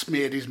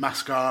smeared his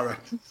mascara.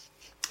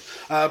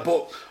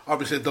 But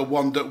obviously the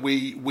one that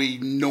we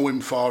know him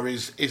for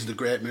is the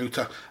Great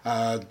Muta.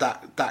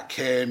 That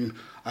came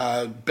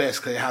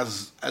basically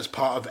as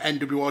part of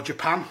NWO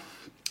Japan.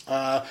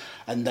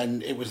 And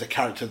then it was the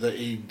character that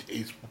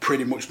he's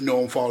pretty much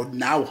known for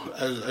now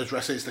as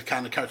wrestler. It's the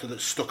kind of character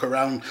that stuck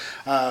around.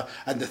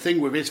 And the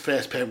thing with his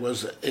face paint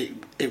was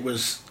it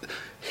was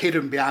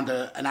hidden behind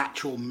an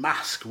actual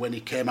mask when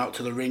he came out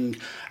to the ring,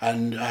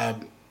 and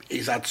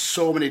he's had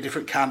so many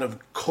different kind of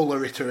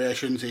colour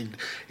iterations.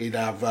 He'd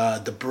have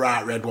the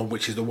bright red one,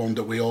 which is the one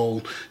that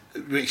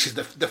which is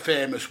the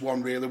famous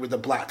one really, with the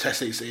black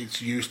test.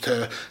 It's used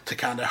to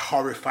kind of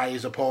horrify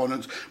his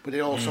opponents. But he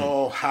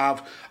also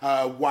have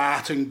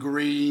white and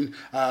green,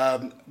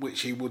 which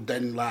he would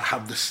then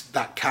have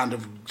that kind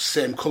of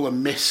same colour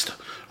mist.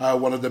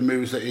 One of the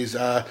moves that is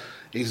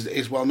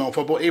well known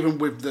for. But even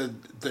with the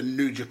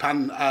New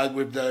Japan,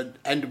 with the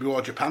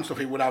NWO Japan stuff,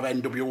 he would have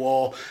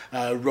NWO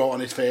wrote on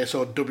his face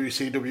or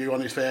WCW on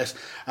his face.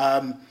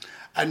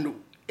 And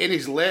in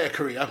his later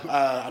career,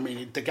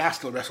 the guy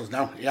still wrestles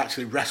now. He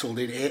actually wrestled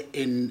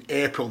in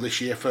April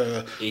this year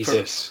for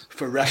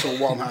Wrestle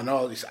One. I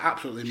know, it's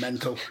absolutely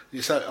mental.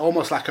 It's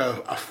almost like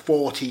a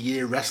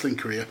 40-year wrestling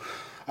career.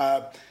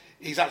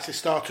 He's actually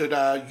started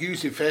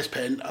using face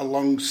paint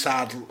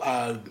alongside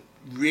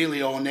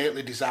really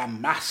ornately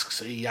designed masks.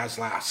 He has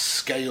like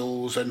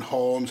scales and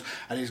horns,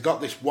 and he's got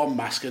this one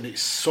mask, and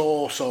it's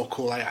so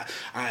cool. I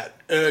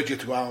urge you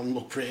to go out and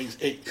look for it.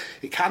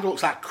 It kind of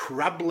looks like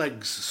crab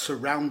legs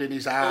surrounding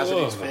his eyes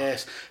and his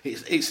face.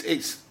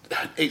 It's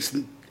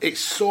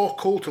so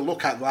cool to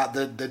look at, like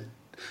the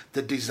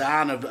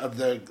design of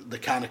the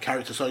kind of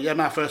character. So yeah,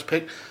 my first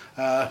pick,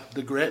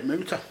 the Great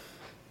Muta.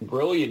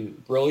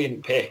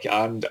 Brilliant pick,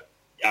 and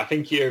I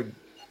think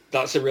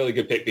that's a really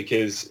good pick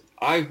because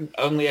I've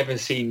only ever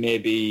seen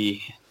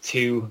maybe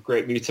 2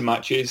 Great Muta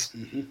matches,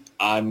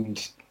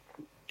 and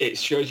it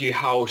shows you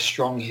how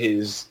strong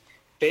his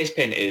face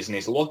paint is and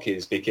his look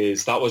is,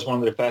 because that was one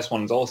of the first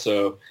ones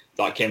also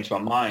that came to my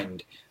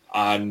mind.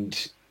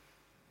 And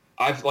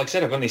I've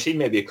only seen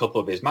maybe a couple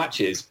of his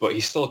matches, but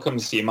he still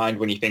comes to your mind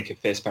when you think of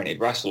face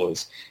painted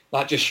wrestlers.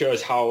 That just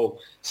shows how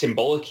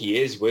symbolic he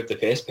is with the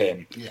face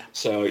paint. Yeah.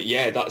 So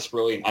yeah, that's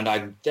brilliant, and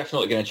I'm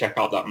definitely going to check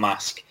out that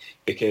mask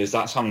because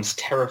that sounds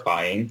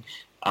terrifying.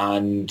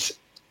 And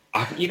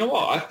you know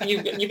what?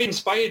 You've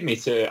inspired me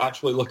to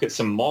actually look at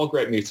some more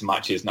Great Muta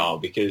matches now,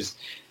 because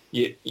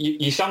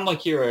you sound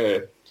like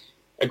you're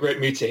a Great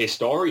Muta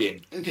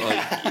historian. I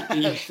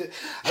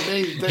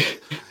mean,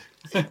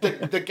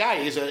 the guy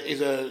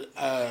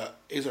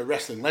is a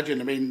wrestling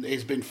legend. I mean,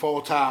 he's been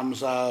 4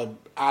 times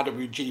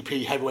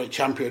IWGP heavyweight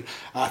champion.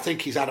 I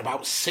think he's had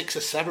about 6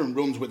 or 7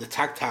 runs with the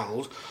tag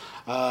titles.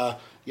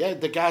 Yeah,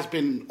 the guy's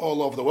been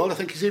all over the world. I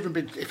think he's even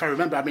been, if I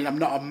remember, I mean, I'm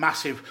not a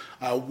massive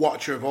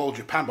watcher of All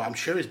Japan, but I'm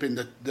sure he's been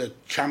the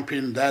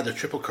champion there, the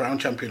Triple Crown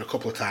champion a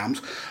couple of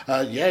times.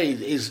 Yeah,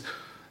 he's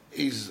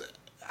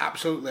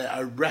absolutely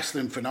a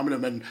wrestling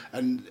phenomenon.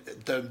 And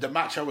the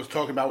match I was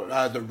talking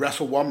about, the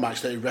Wrestle One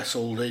match that he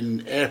wrestled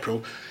in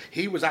April,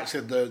 he was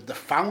actually the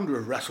founder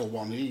of Wrestle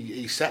One.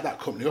 He set that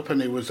company up,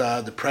 and he was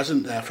the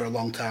president there for a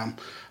long time.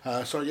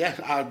 So yeah,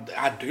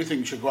 I do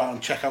think you should go out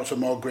and check out some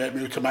more Great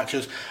Muta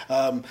matches.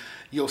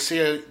 You'll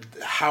see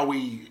how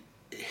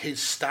his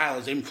style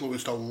has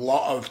influenced a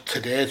lot of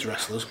today's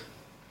wrestlers.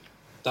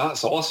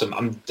 That's awesome.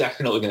 I'm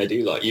definitely going to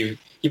do that. You've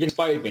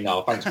inspired me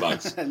now. Thanks,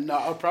 Max.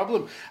 Not a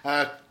problem.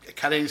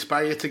 Can I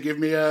inspire you to give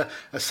me a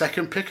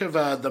second pick of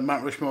the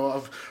Mount Rushmore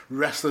of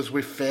wrestlers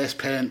with face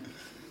paint?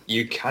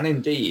 You can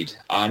indeed.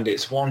 And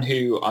it's one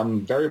who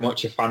I'm very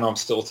much a fan of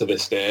still to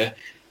this day.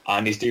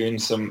 And he's doing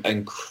some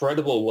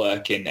incredible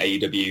work in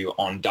AEW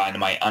on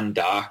Dynamite and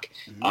Dark.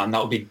 Mm-hmm. And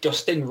that would be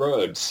Dustin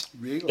Rhodes.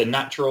 Really? The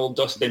natural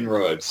Dustin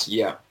Rhodes,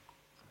 yeah.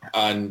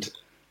 And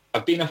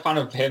I've been a fan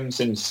of him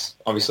since,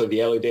 obviously,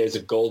 the early days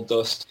of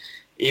Goldust.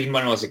 Even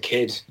when I was a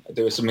kid,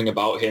 there was something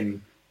about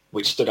him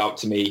which stood out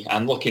to me.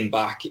 And looking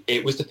back,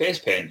 it was the face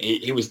paint.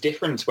 He was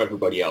different to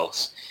everybody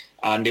else.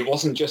 And it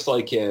wasn't just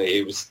like,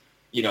 it was,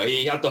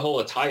 he had the whole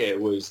attire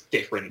was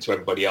different to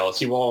everybody else.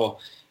 He wore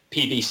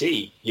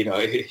PVC,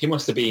 he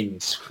must have been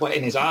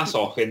sweating his ass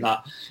off in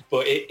that.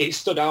 But it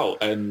stood out.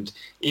 And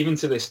even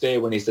to this day,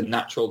 when he's the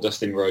natural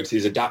Dustin Rhodes,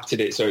 he's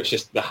adapted it so it's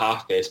just the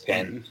half face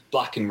paint,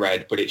 black and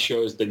red, but it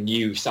shows the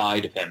new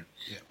side of him.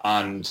 Yeah.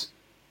 And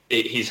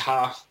he's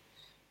half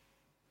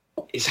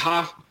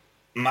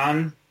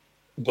man,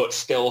 but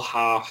still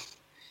half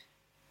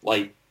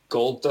like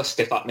Goldust,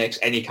 if that makes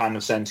any kind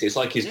of sense. It's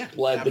like he's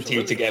bled the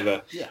two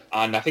together. Yeah.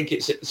 And I think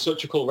it's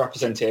such a cool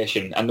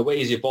representation. And the way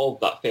he's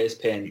evolved that face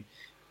paint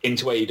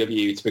into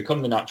AEW to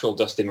become the natural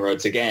Dustin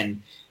Rhodes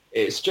again,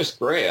 it's just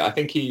great. I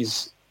think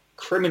he's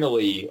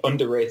criminally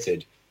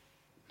underrated.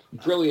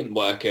 Brilliant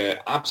worker,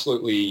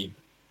 absolutely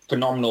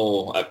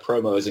phenomenal at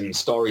promos and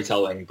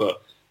storytelling.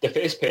 But the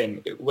face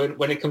paint,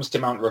 when it comes to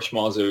Mount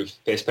Rushmores of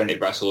face painted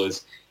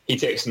wrestlers, he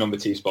takes the number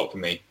 2 spot for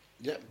me.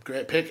 Yeah,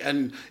 great pick.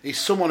 And he's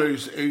someone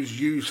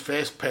who's used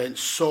face paint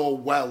so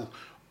well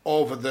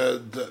over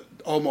the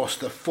almost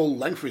the full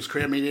length of his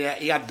career. I mean,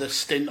 he had the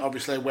stint,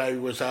 obviously, where he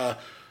was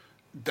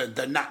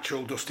the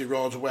natural Dustin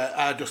Rhodes,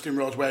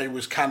 where he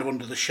was kind of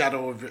under the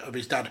shadow of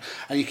his dad.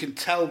 And you can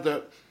tell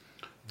that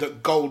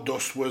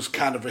Goldust was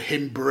kind of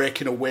him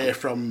breaking away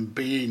from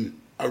being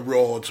a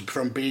Rhodes,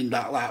 from being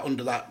that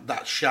under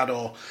that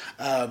shadow,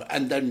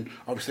 and then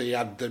obviously he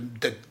had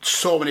the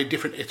so many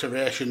different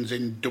iterations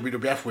in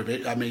WWF with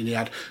it. I mean, he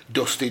had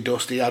Dusty,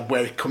 he had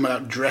where he come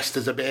out dressed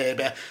as a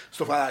baby,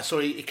 stuff like that. So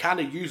he kind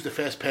of used the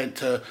face paint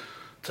to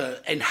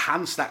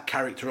enhance that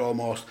character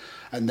almost.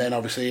 And then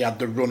obviously he had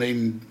the run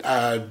in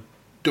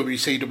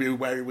WCW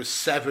where he was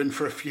 7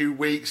 for a few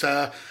weeks.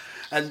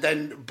 And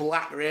then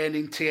Black Rain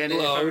in TNA.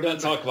 No, we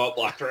don't talk about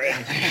Black Rain.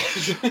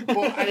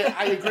 But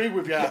I agree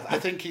with you. I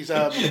think his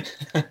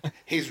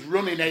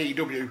run in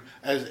AEW,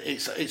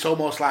 it's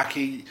almost like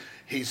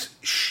he's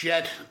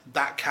shed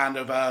that kind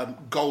of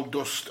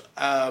Goldust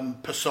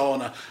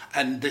persona,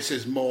 and this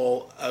is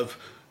more of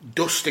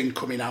Dustin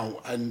coming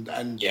out and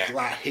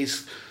like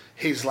his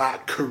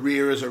like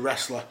career as a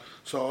wrestler.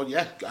 So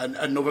yeah,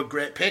 another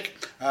great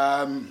pick.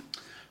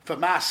 For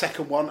my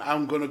second one,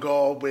 I'm going to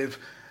go with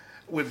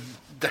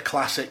the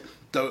classic,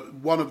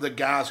 one of the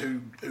guys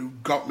who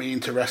got me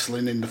into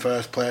wrestling in the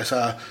first place.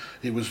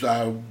 He was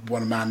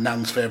one of my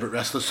nan's favourite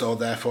wrestlers, so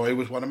therefore he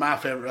was one of my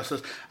favourite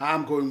wrestlers.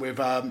 I'm going with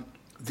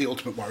the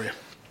Ultimate Warrior.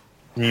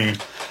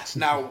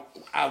 Now,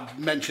 I've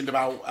mentioned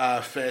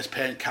about face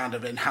paint kind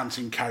of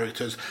enhancing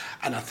characters,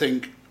 and I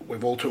think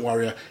with Ultimate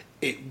Warrior,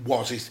 it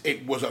was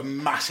a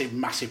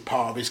massive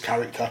part of his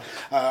character.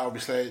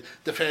 Obviously,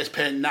 the face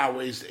paint now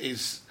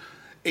is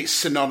it's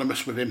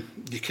synonymous with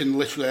him. You can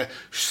literally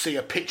see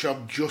a picture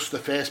of just the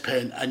face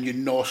paint and you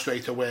know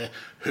straight away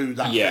who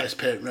that face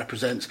paint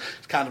represents.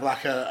 It's kind of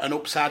like an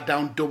upside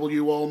down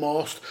W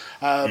almost.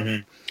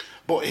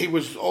 But he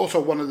was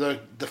also one of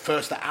the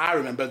first that I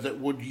remember that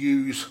would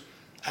use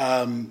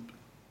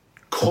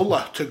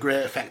colour to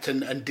great effect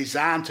and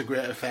design to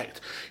great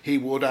effect. He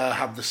would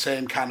have the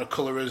same kind of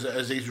colour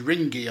as his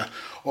ring gear,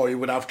 or he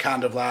would have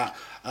kind of like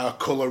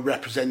colour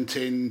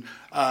representing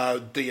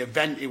the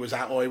event he was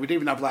at, or he would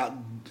even have like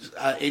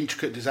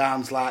intricate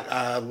designs like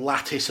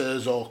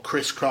lattices or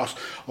crisscross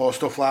or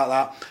stuff like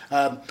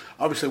that.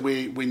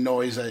 Obviously we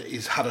know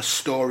he's had a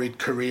storied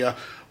career,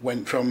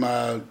 went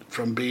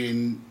from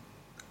being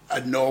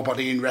a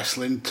nobody in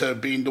wrestling to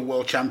being the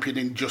world champion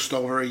in just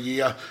over a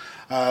year,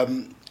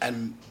 and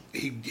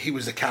he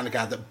was the kind of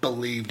guy that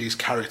believed his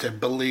character,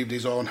 believed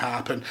his own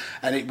harp, and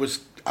it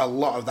was a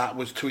lot of that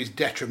was to his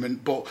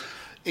detriment. But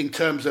in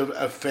terms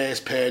of face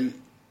paint,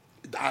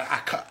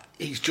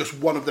 he's just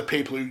one of the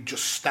people who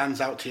just stands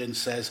out to you and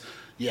says,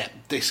 yeah,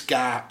 this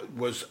guy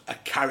was a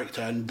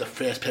character, and the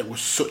face paint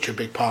was such a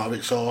big part of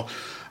it. So,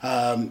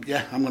 I'm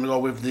going to go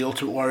with the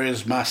Ultimate Warrior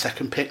as my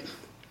second pick.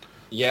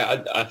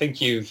 Yeah, I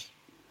think you're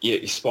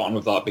spot on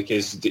with that,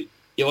 because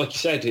like you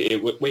said,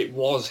 it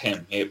was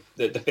him.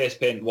 The face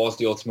paint was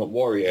the Ultimate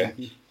Warrior.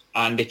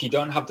 And if you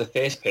don't have the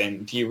face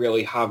paint, do you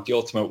really have the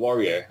Ultimate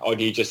Warrior, or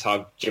do you just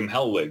have Jim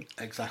Hellwig?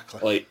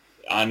 Exactly.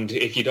 And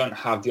if you don't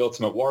have the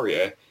Ultimate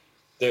Warrior,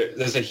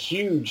 there's a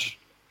huge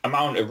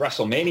amount of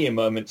WrestleMania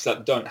moments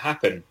that don't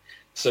happen.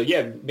 So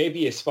yeah, maybe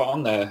you're spot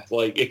on there.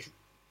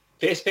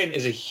 Face paint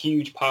is a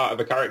huge part of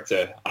a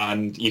character,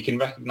 and you can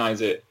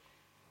recognize it.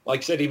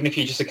 Like I said, even if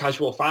you're just a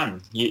casual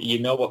fan, you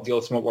know what the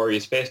Ultimate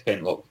Warrior's face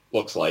paint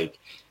looks like.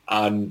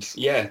 And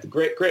yeah,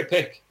 great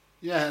pick.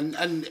 Yeah,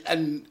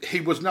 and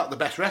he was not the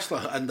best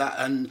wrestler,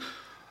 and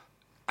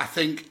I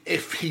think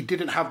if he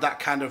didn't have that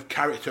kind of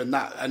character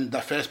and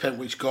the face paint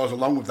which goes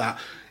along with that,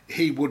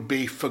 he would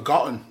be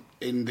forgotten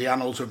in the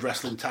annals of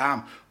wrestling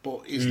time.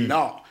 But he's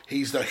not.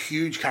 He's the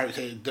huge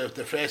character.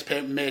 The face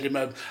paint made him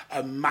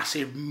a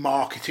massive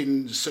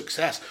marketing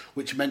success,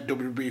 which meant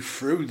WWE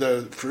threw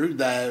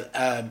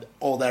their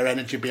all their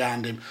energy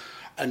behind him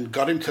and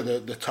got him to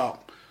the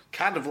top.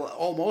 Kind of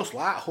almost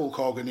like Hulk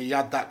Hogan, he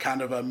had that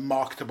kind of a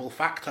marketable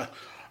factor,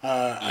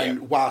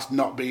 and whilst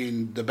not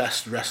being the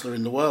best wrestler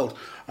in the world.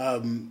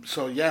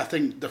 So yeah, I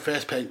think the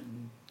face paint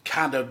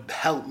kind of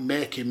helped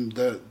make him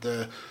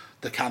the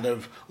kind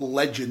of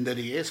legend that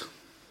he is.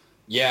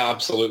 Yeah,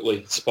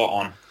 absolutely, spot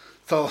on.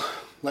 So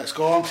let's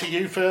go on to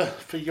you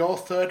for your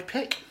third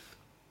pick.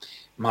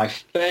 My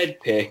third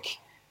pick,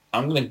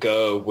 I'm going to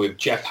go with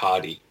Jeff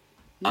Hardy.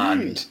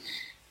 And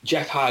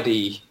Jeff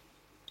Hardy,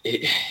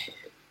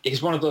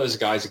 he's one of those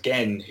guys,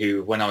 again,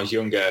 who, when I was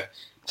younger,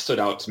 stood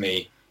out to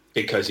me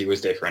because he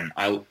was different.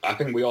 I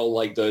think we all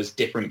like those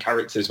different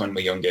characters when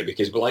we're younger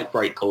because we like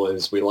bright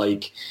colours, we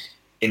like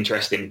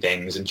interesting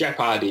things. And Jeff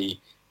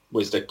Hardy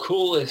was the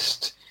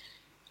coolest...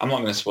 I'm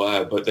not going to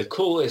swear, but the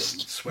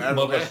coolest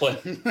mother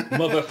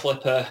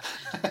flipper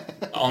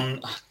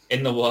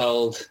in the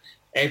world.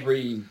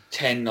 Every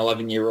 10,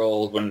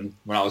 11-year-old when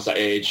I was that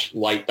age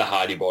liked the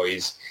Hardy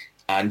Boys.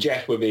 And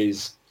Jeff with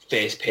his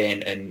face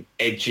paint and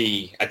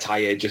edgy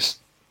attire just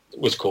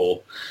was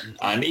cool.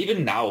 And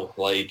even now,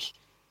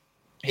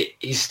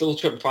 he's still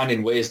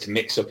finding ways to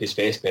mix up his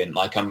face paint.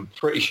 I'm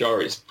pretty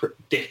sure it's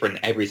different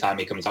every time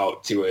he comes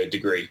out to a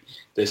degree.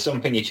 There's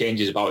something he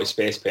changes about his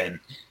face paint.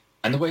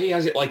 And the way he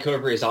has it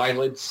over his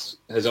eyelids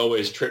has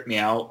always tripped me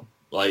out.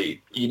 When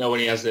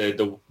he has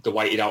the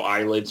whited out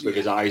eyelids with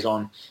his eyes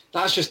on,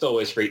 that's just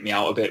always freaked me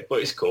out a bit, but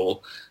it's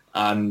cool.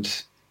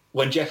 And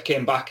when Jeff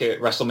came back at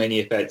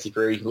WrestleMania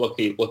 33,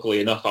 luckily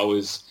enough, I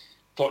was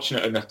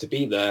fortunate enough to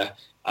be there.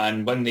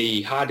 And when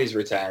the Hardys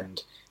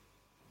returned,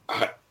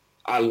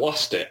 I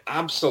lost it,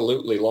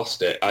 absolutely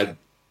lost it. I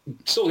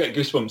still get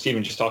goosebumps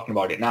even just talking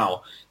about it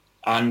now.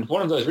 And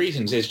one of those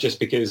reasons is just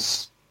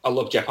because I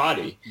love Jeff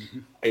Hardy. Mm-hmm.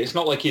 It's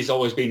not like he's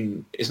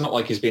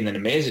been an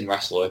amazing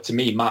wrestler. To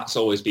me, Matt's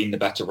always been the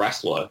better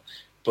wrestler,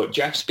 but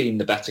Jeff's been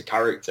the better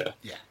character.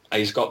 Yeah.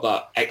 He's got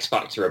that X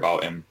factor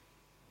about him.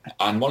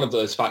 And one of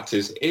those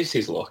factors is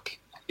his look,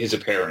 his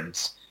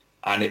appearance,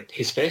 and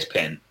his face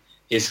paint.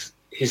 His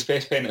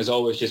face paint has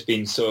always just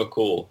been so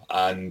cool.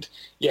 And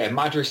yeah,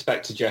 mad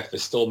respect to Jeff for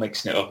still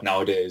mixing it up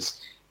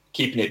nowadays,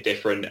 keeping it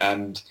different,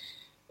 and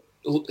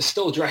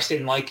still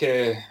dressing like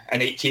an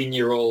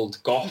 18-year-old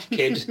goth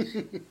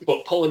kid,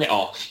 but pulling it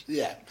off.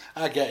 Yeah,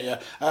 I get you.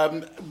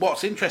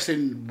 What's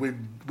interesting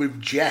with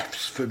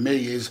Jeff's, for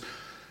me, is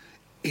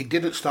he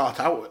didn't start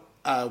out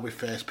with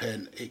face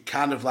paint. It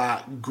kind of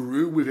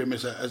grew with him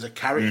as a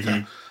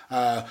character.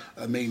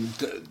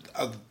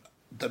 Mm-hmm.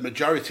 The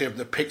majority of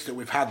the picks that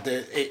we've had,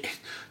 the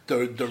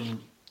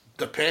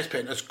face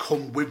paint has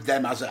come with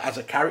them as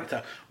a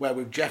character, where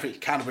with Jeff it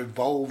kind of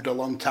evolved a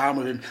long time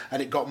with him,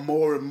 and it got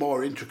more and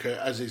more intricate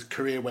as his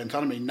career went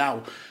on.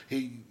 Now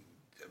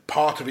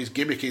part of his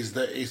gimmick is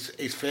that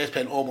his face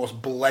paint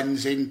almost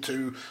blends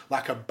into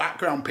a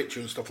background picture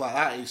and stuff like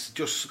that. It's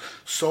just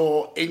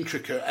so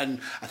intricate,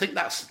 and I think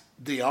that's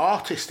the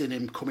artist in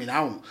him coming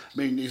out.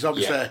 He's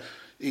obviously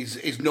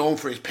he's known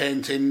for his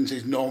paintings,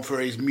 he's known for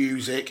his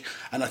music,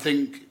 and I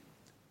think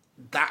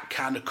that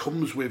kind of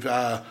comes with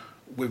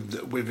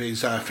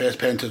his face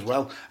paint as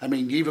well.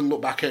 You even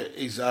look back at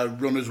his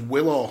run as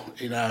Willow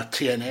in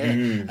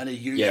TNA, and he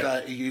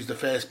used the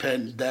face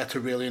paint there to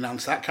really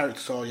enhance that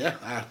character. So yeah,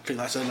 I think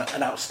that's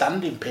an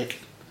outstanding pick.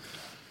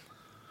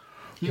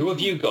 Who have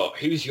you got?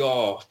 Who's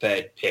your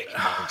third pick,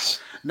 Max?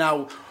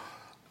 Now,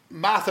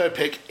 my third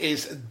pick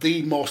is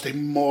the most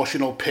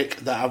emotional pick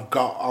that I've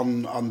got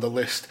on the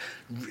list.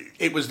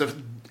 It was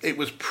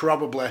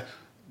probably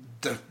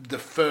the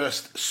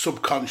first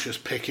subconscious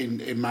pick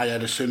in my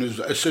head as soon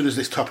as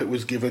this topic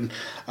was given.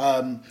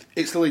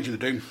 It's the Legion of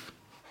Doom.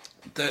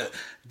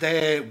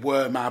 They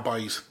were my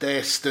boys.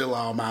 They still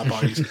are my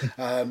boys.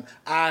 I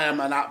am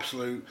an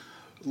absolute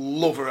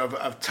lover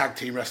of tag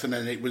team wrestling,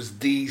 and it was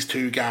these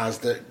two guys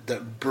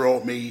that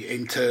brought me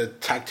into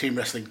tag team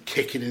wrestling,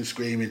 kicking and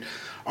screaming.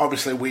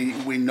 Obviously,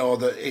 we know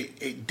that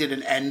it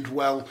didn't end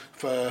well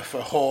for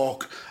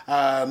Hawk,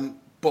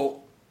 but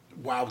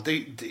wow,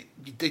 they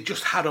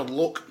just had a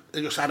look.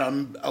 They just had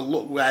a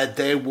look where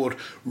they would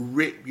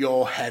rip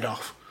your head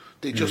off.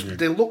 They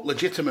looked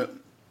legitimate,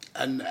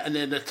 And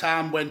in a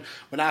time when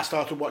I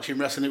started watching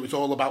wrestling, it was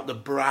all about the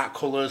bright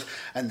colours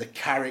and the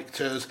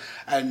characters,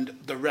 and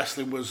the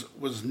wrestling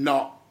was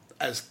not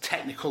as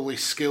technically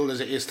skilled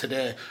as it is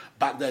today.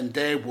 Back then,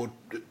 they would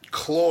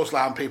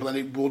clothesline people and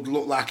it would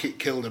look like it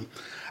killed them.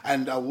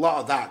 And a lot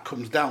of that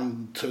comes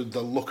down to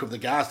the look of the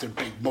guys. They're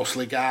big,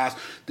 muscly guys.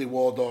 They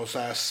wore those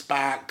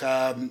sparked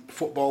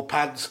football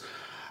pads,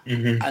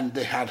 and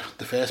they had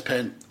the face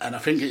paint. And I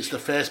think it's the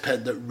face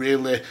paint that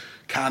really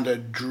kind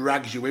of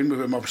drags you in with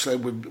them, obviously,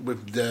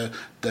 with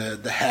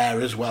the hair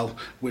as well,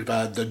 with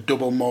the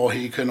double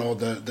Mohican or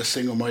the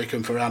single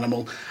Mohican for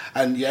Animal.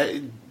 And yeah,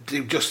 they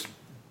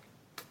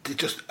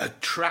just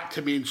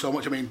attracted me in so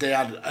much. I mean, they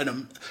had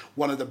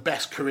one of the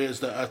best careers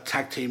that a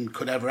tag team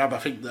could ever have. I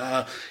think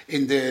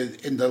in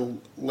the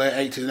late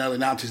 80s and early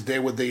 90s, they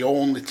were the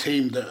only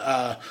team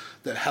that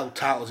held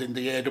titles in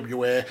the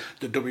AWA,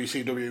 the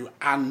WCW,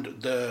 and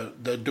the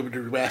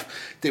WWF.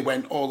 They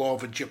went all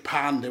over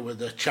Japan. They were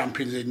the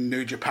champions in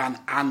New Japan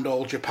and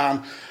All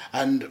Japan.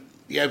 And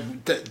yeah,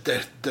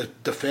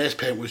 the face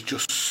paint was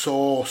just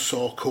so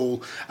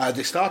cool.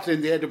 They started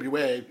in the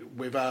AWA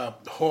with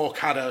Hawk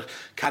had a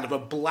kind of a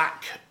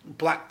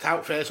blacked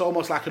out face,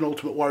 almost like an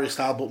Ultimate Warrior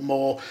style, but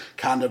more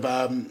kind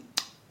of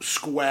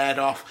squared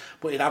off.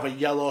 But he'd have a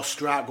yellow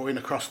stripe going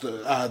across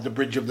the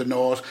bridge of the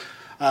nose.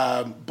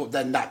 But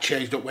then that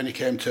changed up when he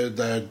came to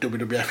the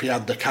WWF. He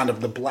had the kind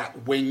of the black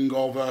wing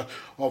over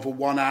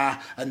one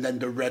eye, and then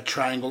the red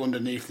triangle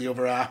underneath the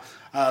other eye.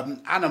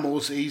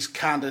 Animals, he's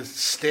kind of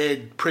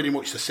stayed pretty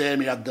much the same.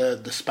 He had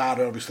the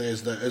spider obviously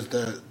as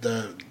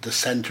the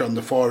centre on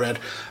the forehead,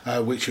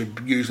 which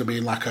would usually be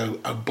like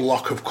a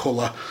block of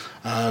colour,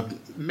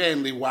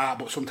 mainly white,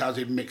 but sometimes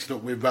he'd mix it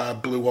up with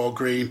blue or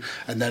green,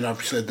 and then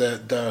obviously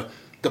the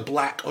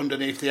black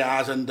underneath the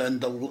eyes, and then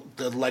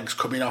the legs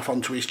coming off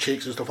onto his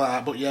cheeks and stuff like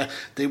that. But yeah,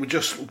 they were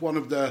just one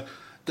of the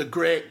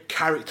great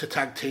character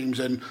tag teams,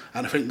 and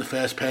I think the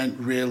face paint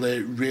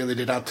really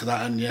did add to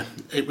that. And yeah,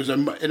 it was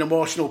an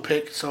emotional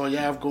pick. So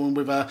yeah, I've gone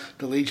with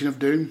the Legion of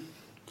Doom.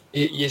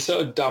 You're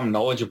so damn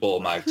knowledgeable,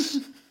 Max.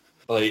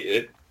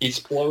 It's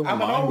blowing my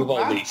mind with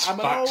all these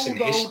facts and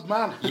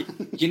history.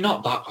 You're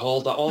not that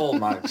old at all,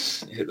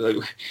 Max.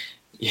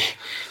 Yeah.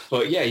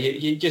 But yeah,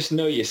 you just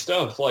know your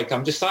stuff. Like,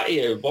 I'm just sat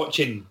here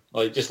watching,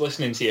 like, just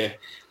listening to you,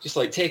 just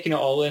like taking it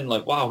all in.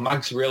 Like, wow,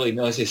 Max really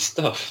knows his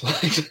stuff.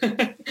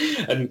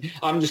 And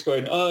I'm just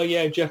going, oh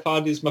yeah, Jeff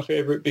Hardy's my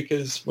favourite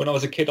because when I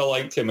was a kid I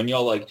liked him. And you're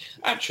like,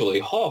 actually,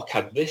 Hawk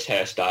had this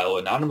hairstyle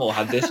and Animal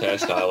had this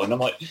hairstyle. And I'm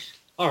like,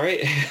 all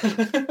right,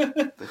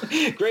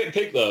 great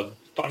pick though,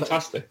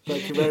 fantastic.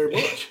 Thank you very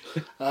much.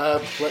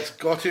 Let's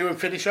go to and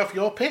finish off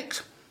your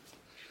picks.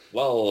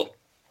 Well,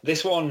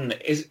 this one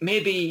is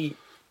maybe,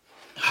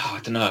 I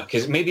don't know,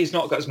 because maybe it's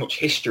not got as much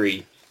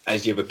history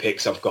as the other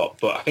picks I've got,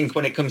 but I think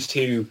when it comes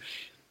to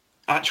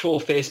actual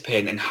face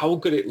paint and how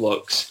good it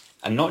looks,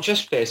 and not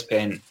just face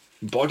paint,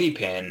 body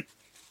paint,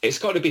 it's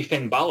got to be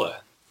Finn Balor.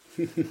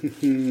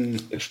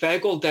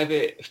 Fergal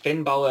Devitt,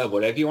 Finn Balor,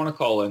 whatever you want to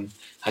call him,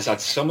 has had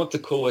some of the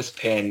coolest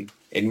paint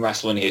in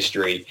wrestling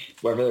history,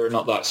 whether or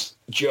not that's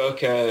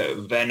Joker,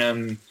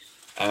 Venom,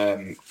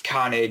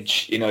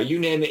 Carnage, you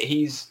name it,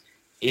 he's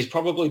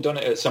probably done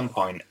it at some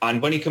point.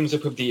 And when he comes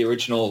up with the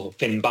original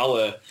Finn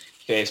Balor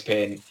face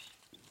paint,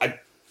 I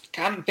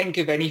can't think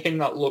of anything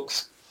that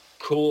looks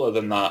cooler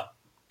than that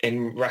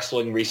in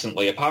wrestling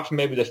recently, apart from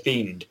maybe The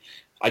Fiend.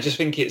 I just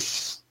think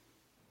it's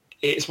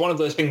one of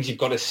those things you've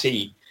got to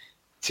see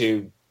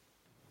to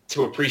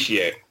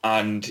appreciate,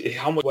 and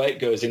how much work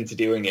goes into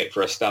doing it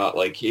for a start.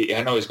 Like,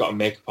 I know he's got a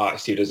makeup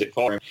artist who does it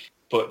for him,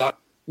 but that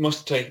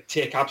must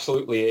take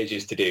absolutely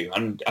ages to do.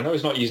 And I know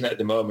he's not using it at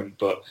the moment,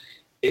 but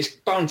it's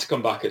bound to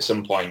come back at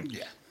some point.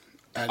 Yeah.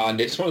 And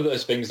it's one of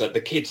those things that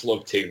the kids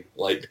love too.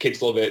 Like, the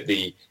kids love it,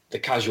 the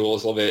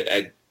casuals love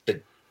it,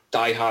 the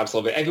diehards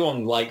love it.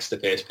 Everyone likes the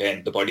face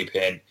paint, the body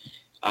paint.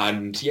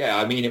 And yeah,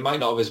 I mean, it might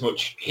not have as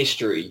much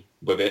history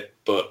with it,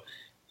 but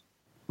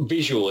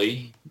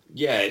visually,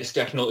 yeah, it's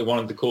definitely one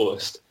of the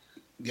coolest.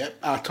 Yep,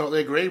 I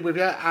totally agree with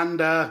you. And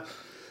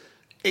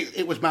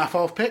it was my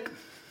fourth pick.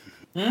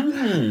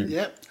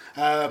 Yep.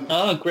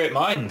 Great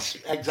minds.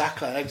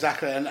 Exactly,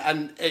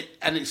 and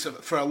it's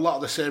for a lot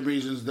of the same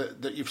reasons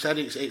that you've said.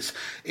 It's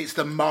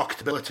the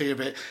marketability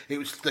of it. It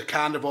was the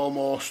kind of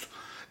almost,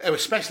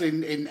 especially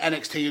in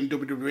NXT and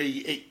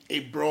WWE,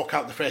 it broke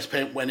out the face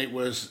paint when it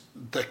was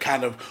the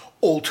kind of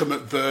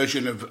ultimate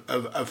version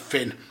of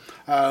Finn.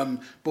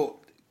 But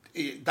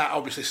that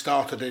obviously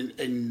started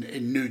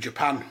in New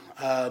Japan.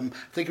 I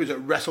think it was at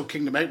Wrestle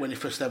Kingdom 8 when he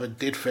first ever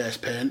did face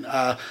paint.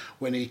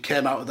 When he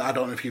came out of I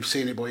don't know if you've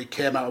seen it, but he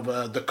came out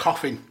of the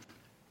coffin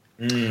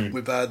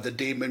with the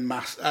demon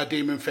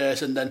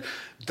face, and then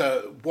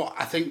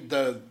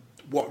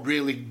what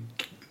really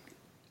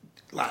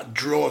like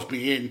draws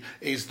me in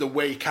is the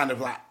way he kind of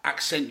like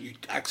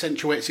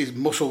accentuates his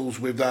muscles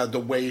with the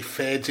way he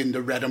fades in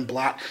the red and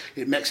black.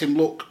 It makes him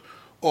look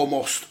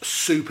almost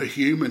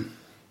superhuman.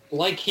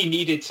 Like he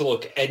needed to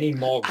look any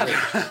more great.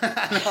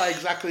 No,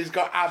 exactly. He's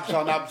got abs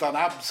on abs on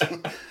abs.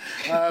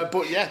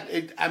 But yeah,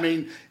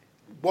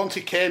 once he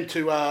came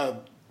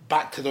to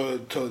back to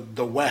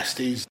the West,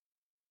 he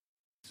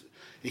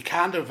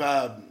kind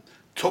of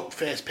took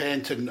face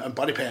paint and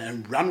body paint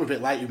and ran with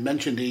it. Like you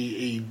mentioned,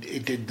 he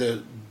did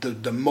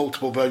the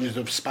multiple versions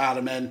of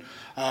Spider-Man,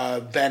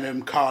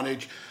 Venom,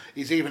 Carnage.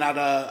 He's even had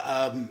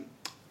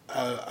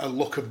a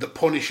look of the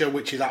Punisher,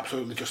 which is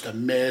absolutely just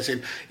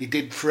amazing. He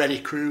did Freddy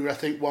Krueger, I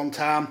think, one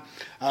time.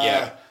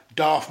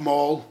 Darth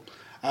Maul.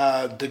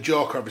 The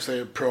Joker,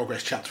 obviously,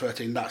 Progress Chapter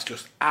 13, that's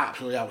just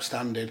absolutely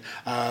outstanding.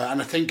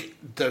 And I think,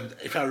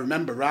 if I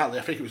remember rightly,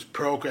 I think it was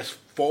Progress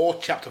 4,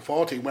 Chapter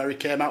 14, where he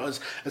came out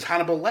as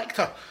Hannibal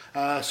Lecter.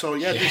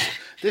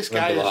 This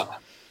guy,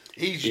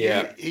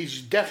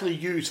 he's definitely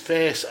used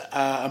face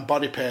and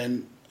body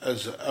paint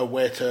as a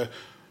way to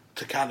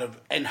kind of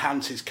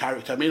enhance his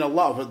character. I mean, a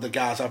lot of the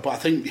guys have, but I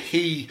think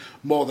he,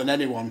 more than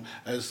anyone,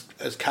 has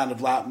kind of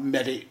like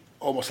made it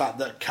almost like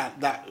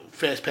that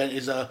face paint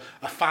is a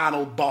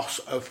final boss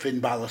of Finn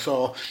Balor.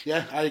 So,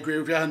 yeah, I agree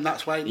with you, and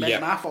that's why it made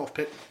my fourth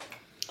pick.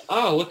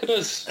 Oh, look at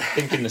us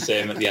thinking the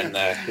same at the end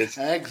there.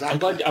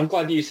 Exactly. I'm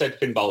glad you said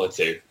Finn Balor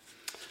too.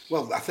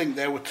 Well, I think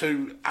they were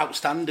two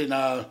outstanding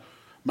Mount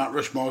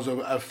Rushmores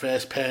of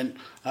face paint.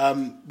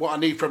 What I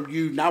need from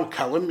you now,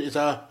 Callum, is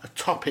a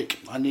topic.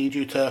 I need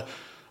you to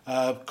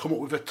come up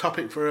with a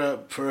topic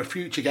for a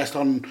future guest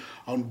on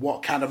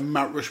what kind of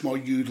Mount Rushmore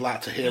you'd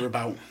like to hear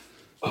about.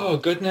 Oh,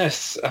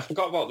 goodness. I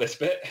forgot about this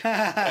bit.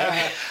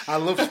 I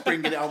love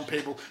springing it on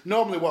people.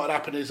 Normally what would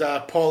happen is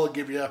Paul would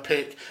give you a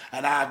pick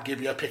and I'd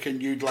give you a pick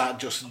and you'd like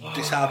just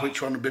decide which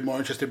one would be more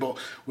interesting. But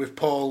with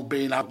Paul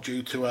being out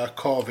due to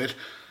COVID,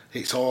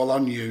 it's all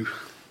on you.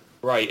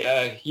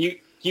 Right.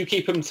 You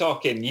keep them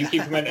talking. You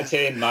keep them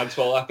entertained, Mags,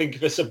 while I think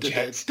of a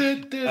subject.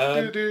 Do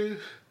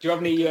you have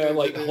any,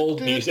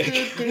 hold music?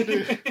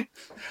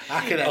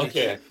 I can edit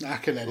it. I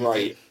can edit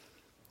right. it.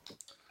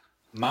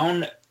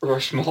 Mount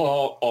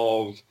Rushmore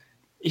of...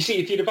 You see,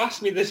 if you'd have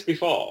asked me this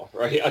before,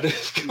 right,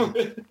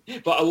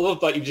 but I love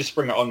that you just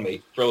spring it on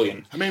me.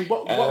 Brilliant. I mean,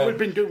 what we've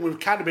been doing, we've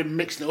kind of been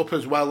mixing it up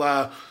as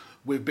well.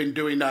 We've been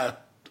doing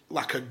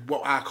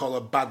what I call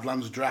a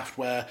Badlands draft,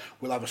 where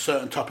we'll have a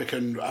certain topic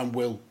and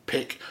we'll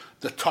pick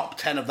the top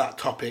 10 of that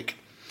topic.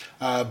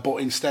 But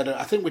instead of...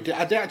 I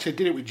actually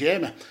did it with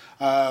Jamie.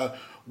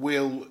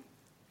 We'll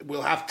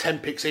have 10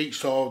 picks each,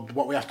 so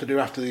what we have to do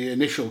after the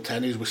initial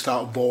 10 is we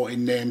start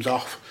voting names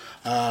off.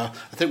 I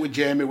think with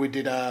Jamie we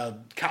did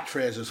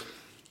catchphrases.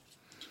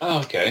 Oh,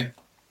 okay.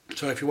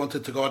 So if you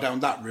wanted to go down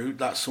that route,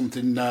 that's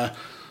something that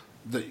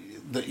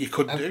you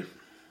could do.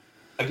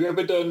 Have you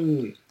ever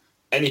done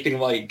anything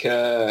like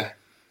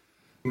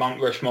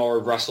Mount Rushmore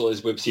of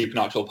wrestlers with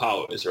supernatural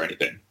powers or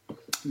anything?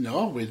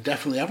 No, we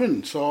definitely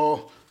haven't.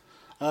 So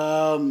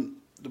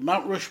the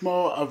Mount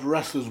Rushmore of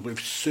wrestlers with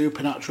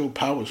supernatural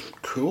powers.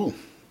 Cool.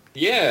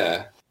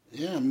 Yeah.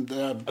 Yeah, and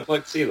I'd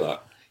like to see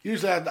that.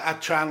 Usually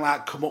I'd try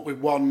and come up with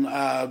one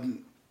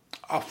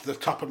off the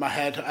top of my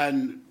head,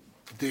 and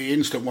the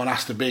instant one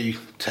has to be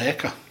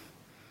Taker.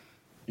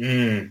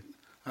 Yeah,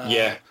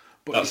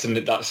 but that's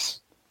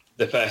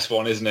the first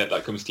one, isn't it,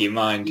 that comes to your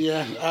mind?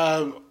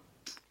 Yeah,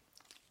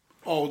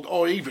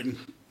 or even,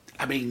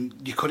 I mean,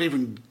 you could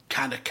even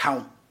kind of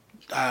count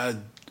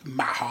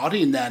Matt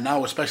Hardy in there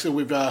now, especially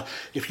with,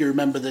 if you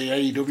remember the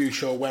AEW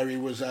show where he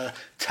was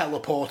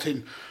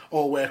teleporting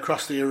all the way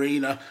across the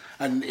arena,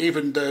 and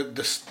even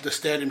the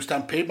Stadium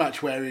Stampede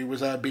match where he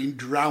was being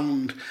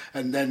drowned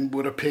and then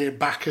would appear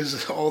back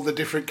as all the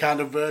different kind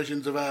of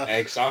versions of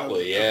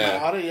exactly, of Matt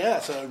Hardy.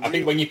 Yeah, I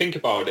think when you think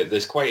about it,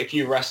 there's quite a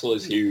few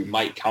wrestlers who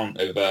might count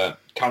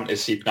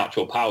as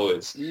supernatural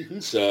powers.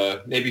 Mm-hmm.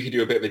 So maybe you could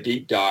do a bit of a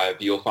deep dive.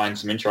 You'll find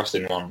some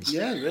interesting ones.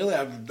 Yeah, really.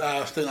 I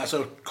think that's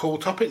a cool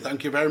topic.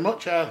 Thank you very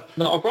much. Not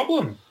a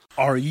problem.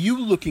 Are you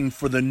looking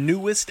for the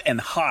newest and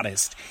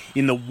hottest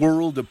in the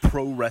world of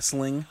pro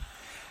wrestling?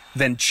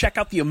 Then check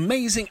out the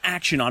amazing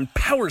action on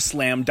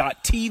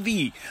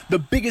Powerslam.tv, the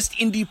biggest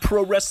indie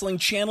pro wrestling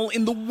channel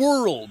in the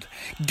world.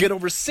 Get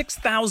over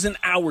 6,000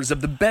 hours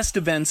of the best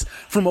events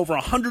from over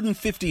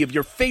 150 of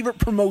your favorite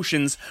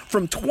promotions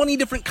from 20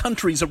 different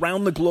countries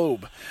around the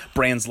globe.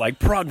 Brands like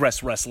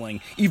Progress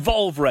Wrestling,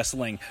 Evolve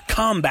Wrestling,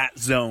 Combat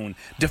Zone,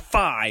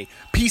 Defy,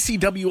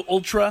 PCW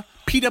Ultra,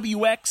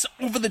 PWX,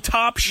 Over the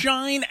Top,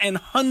 Shine, and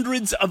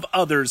hundreds of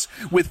others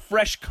with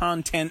fresh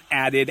content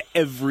added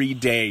every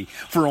day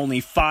for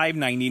only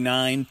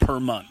 $5.99 per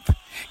month.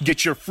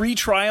 Get your free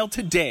trial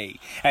today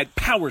at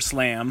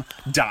Powerslam.tv.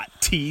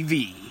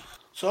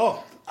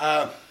 So,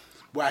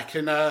 where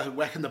can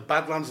the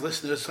Badlands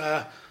listeners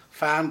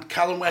find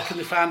Callum? Where can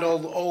they find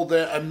all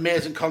the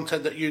amazing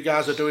content that you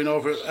guys are doing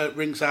over at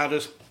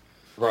Ringsiders?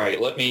 Right,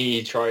 let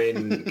me try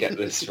and get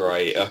this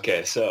right.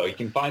 Okay, so you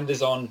can find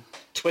us on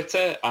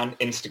Twitter and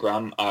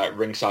Instagram at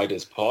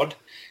RingsidersPod,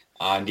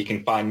 and you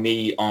can find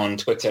me on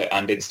Twitter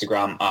and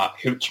Instagram at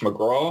Hooch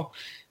McGraw.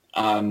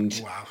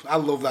 And wow, I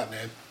love that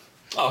name.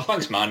 Oh,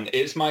 thanks, man.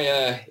 It's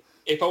my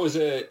if I was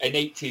an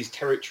 80s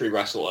territory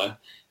wrestler,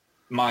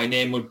 my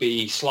name would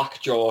be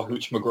Slackjaw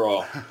Hooch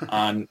McGraw,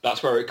 and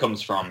that's where it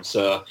comes from.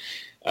 So,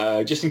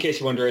 just in case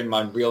you're wondering,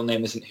 my real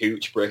name isn't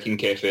Hooch, breaking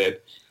kayfabe.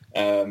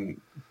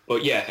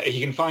 But yeah,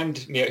 you can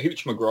find me at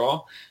Hooch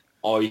McGraw,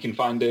 or you can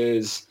find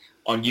us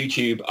on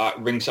YouTube at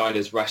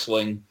Ringsiders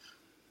Wrestling.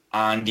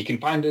 And you can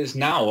find us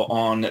now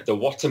on the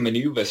What a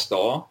Maneuver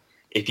store.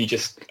 If you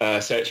just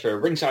search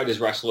for Ringsiders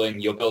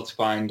Wrestling, you'll be able to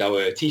find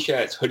our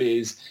T-shirts,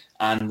 hoodies,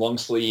 and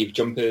long-sleeve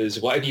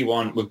jumpers, whatever you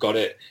want, we've got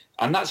it.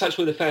 And that's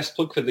actually the first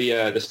plug for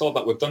the store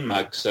that we've done,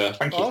 Mag, so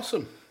thank you.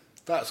 Awesome.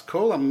 That's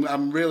cool.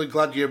 I'm really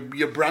glad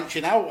you're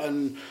branching out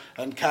and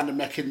kind of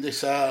making this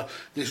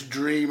this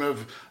dream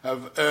of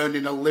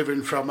earning a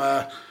living from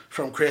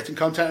creating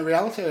content in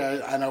reality.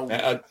 I know.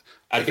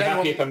 I'd be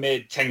happy if I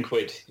made 10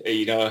 quid,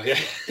 you know.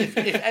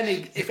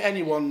 if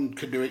anyone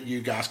can do it,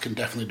 you guys can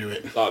definitely do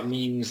it. That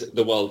means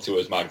the world to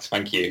us, Mags.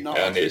 Thank you.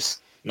 And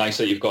it's nice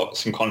that you've got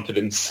some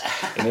confidence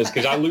in us,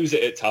 because I lose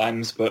it at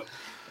times, but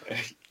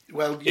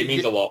it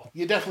means a lot.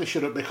 You definitely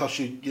shouldn't, because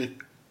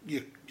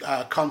your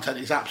content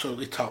is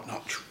absolutely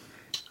top-notch.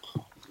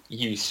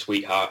 You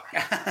sweetheart.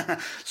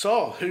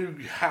 So, who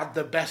had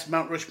the best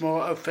Mount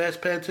Rushmore of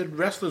face-painted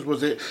wrestlers?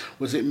 Was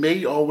it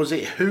me, or was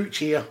it Hooch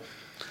here?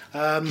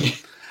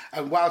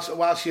 And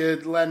whilst you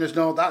let us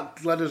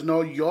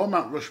know your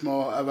Mount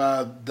Rushmore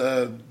of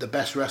the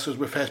best wrestlers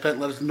with face paint.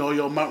 Let us know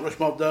your Mount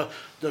Rushmore of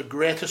the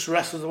greatest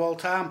wrestlers of all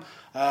time.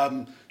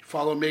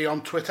 Follow me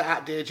on Twitter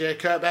at DJ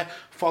Kirby.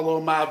 Follow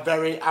my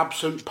very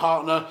absent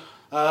partner,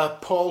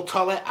 Paul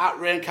Tolley at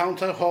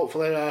Raincounter.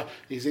 Hopefully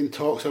he's in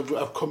talks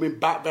of coming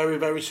back very,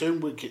 very soon.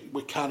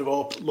 We're kind of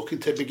all looking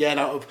to begin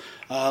out of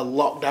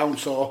lockdown,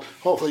 so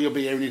hopefully you'll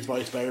be hearing his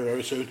voice very,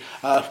 very soon.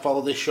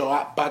 Follow this show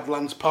at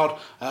Badlands Pod.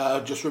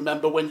 Just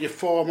remember, when you're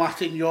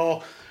formatting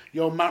your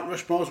Mount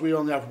Rushmores, we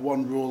only have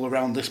one rule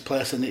around this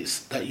place, and it's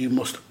that you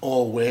must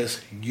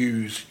always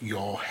use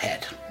your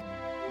head.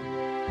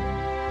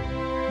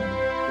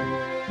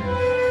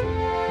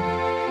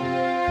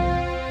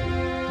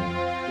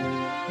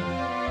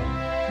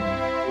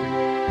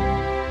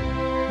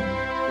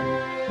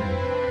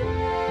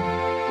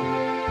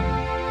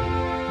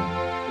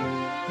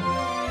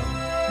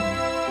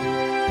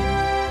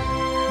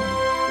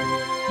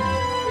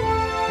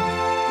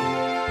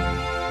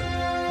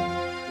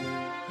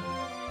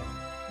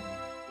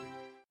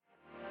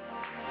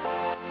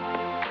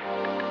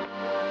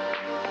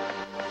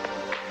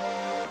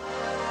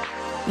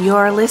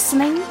 You're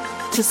listening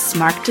to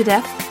Smart to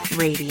Death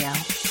Radio.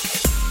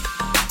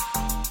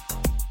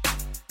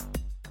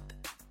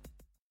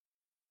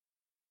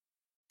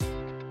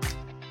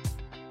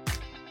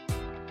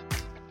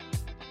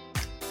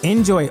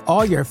 Enjoy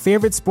all your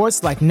favorite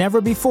sports like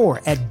never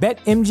before at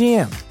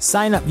BetMGM.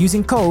 Sign up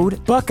using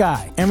code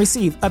Buckeye and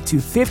receive up to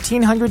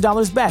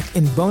 $1,500 back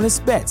in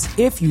bonus bets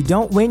if you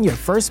don't win your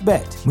first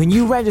bet. When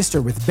you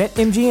register with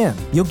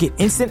BetMGM, you'll get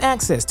instant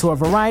access to a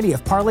variety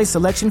of parlay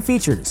selection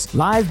features,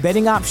 live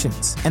betting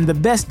options, and the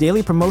best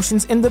daily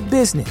promotions in the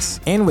business.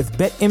 And with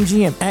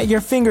BetMGM at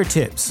your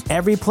fingertips,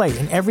 every play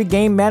and every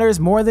game matters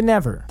more than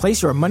ever.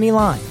 Place your money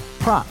line,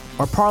 prop,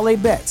 or parlay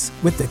bets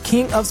with the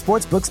king of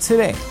sportsbooks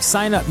today.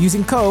 Sign up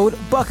using code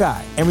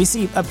Buckeye and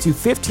receive up to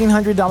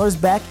 $1,500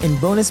 back in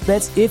bonus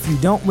bets if you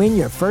don't win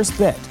your first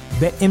bet.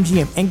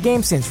 BetMGM and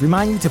GameSense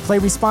remind you to play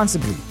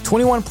responsibly.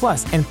 21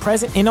 plus and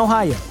present in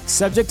Ohio,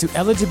 subject to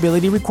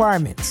eligibility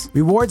requirements.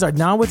 Rewards are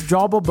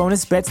non-withdrawable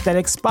bonus bets that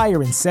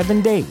expire in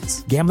 7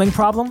 days. Gambling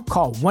problem?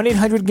 Call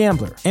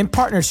 1-800-GAMBLER. In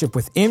partnership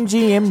with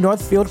MGM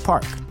Northfield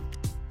Park.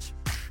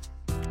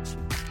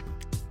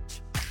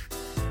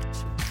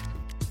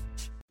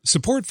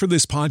 Support for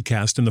this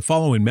podcast and the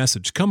following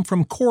message come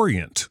from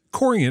Corient.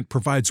 Corient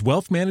provides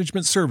wealth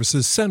management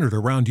services centered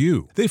around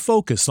you. They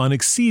focus on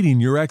exceeding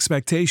your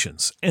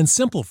expectations and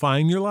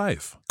simplifying your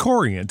life.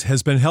 Corient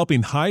has been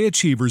helping high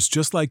achievers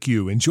just like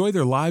you enjoy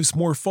their lives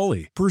more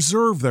fully,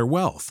 preserve their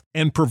wealth,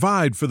 and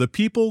provide for the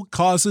people,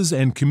 causes,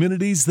 and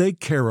communities they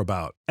care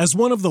about. As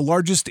one of the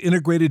largest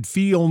integrated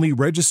fee-only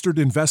registered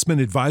investment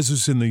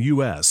advisors in the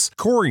U.S.,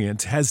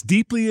 Corient has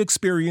deeply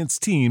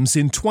experienced teams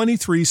in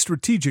 23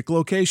 strategic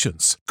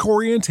locations.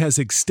 Corient has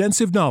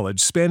extensive knowledge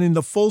spanning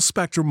the full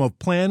spectrum of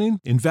planning,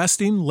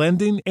 investing,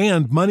 lending,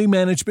 and money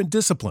management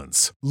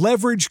disciplines.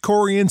 Leverage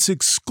Corient's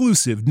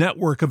exclusive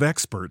network of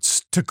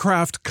experts to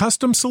craft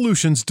custom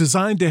solutions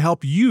designed to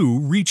help you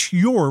reach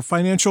your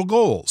financial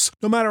goals,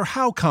 no matter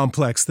how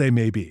complex they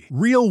may be.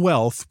 Real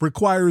wealth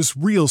requires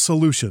real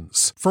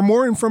solutions. For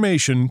more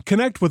information,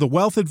 connect with a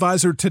wealth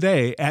advisor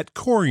today at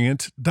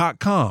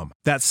Corient.com.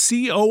 That's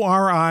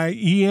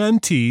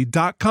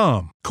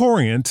Corient.com.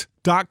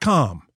 Corient.com.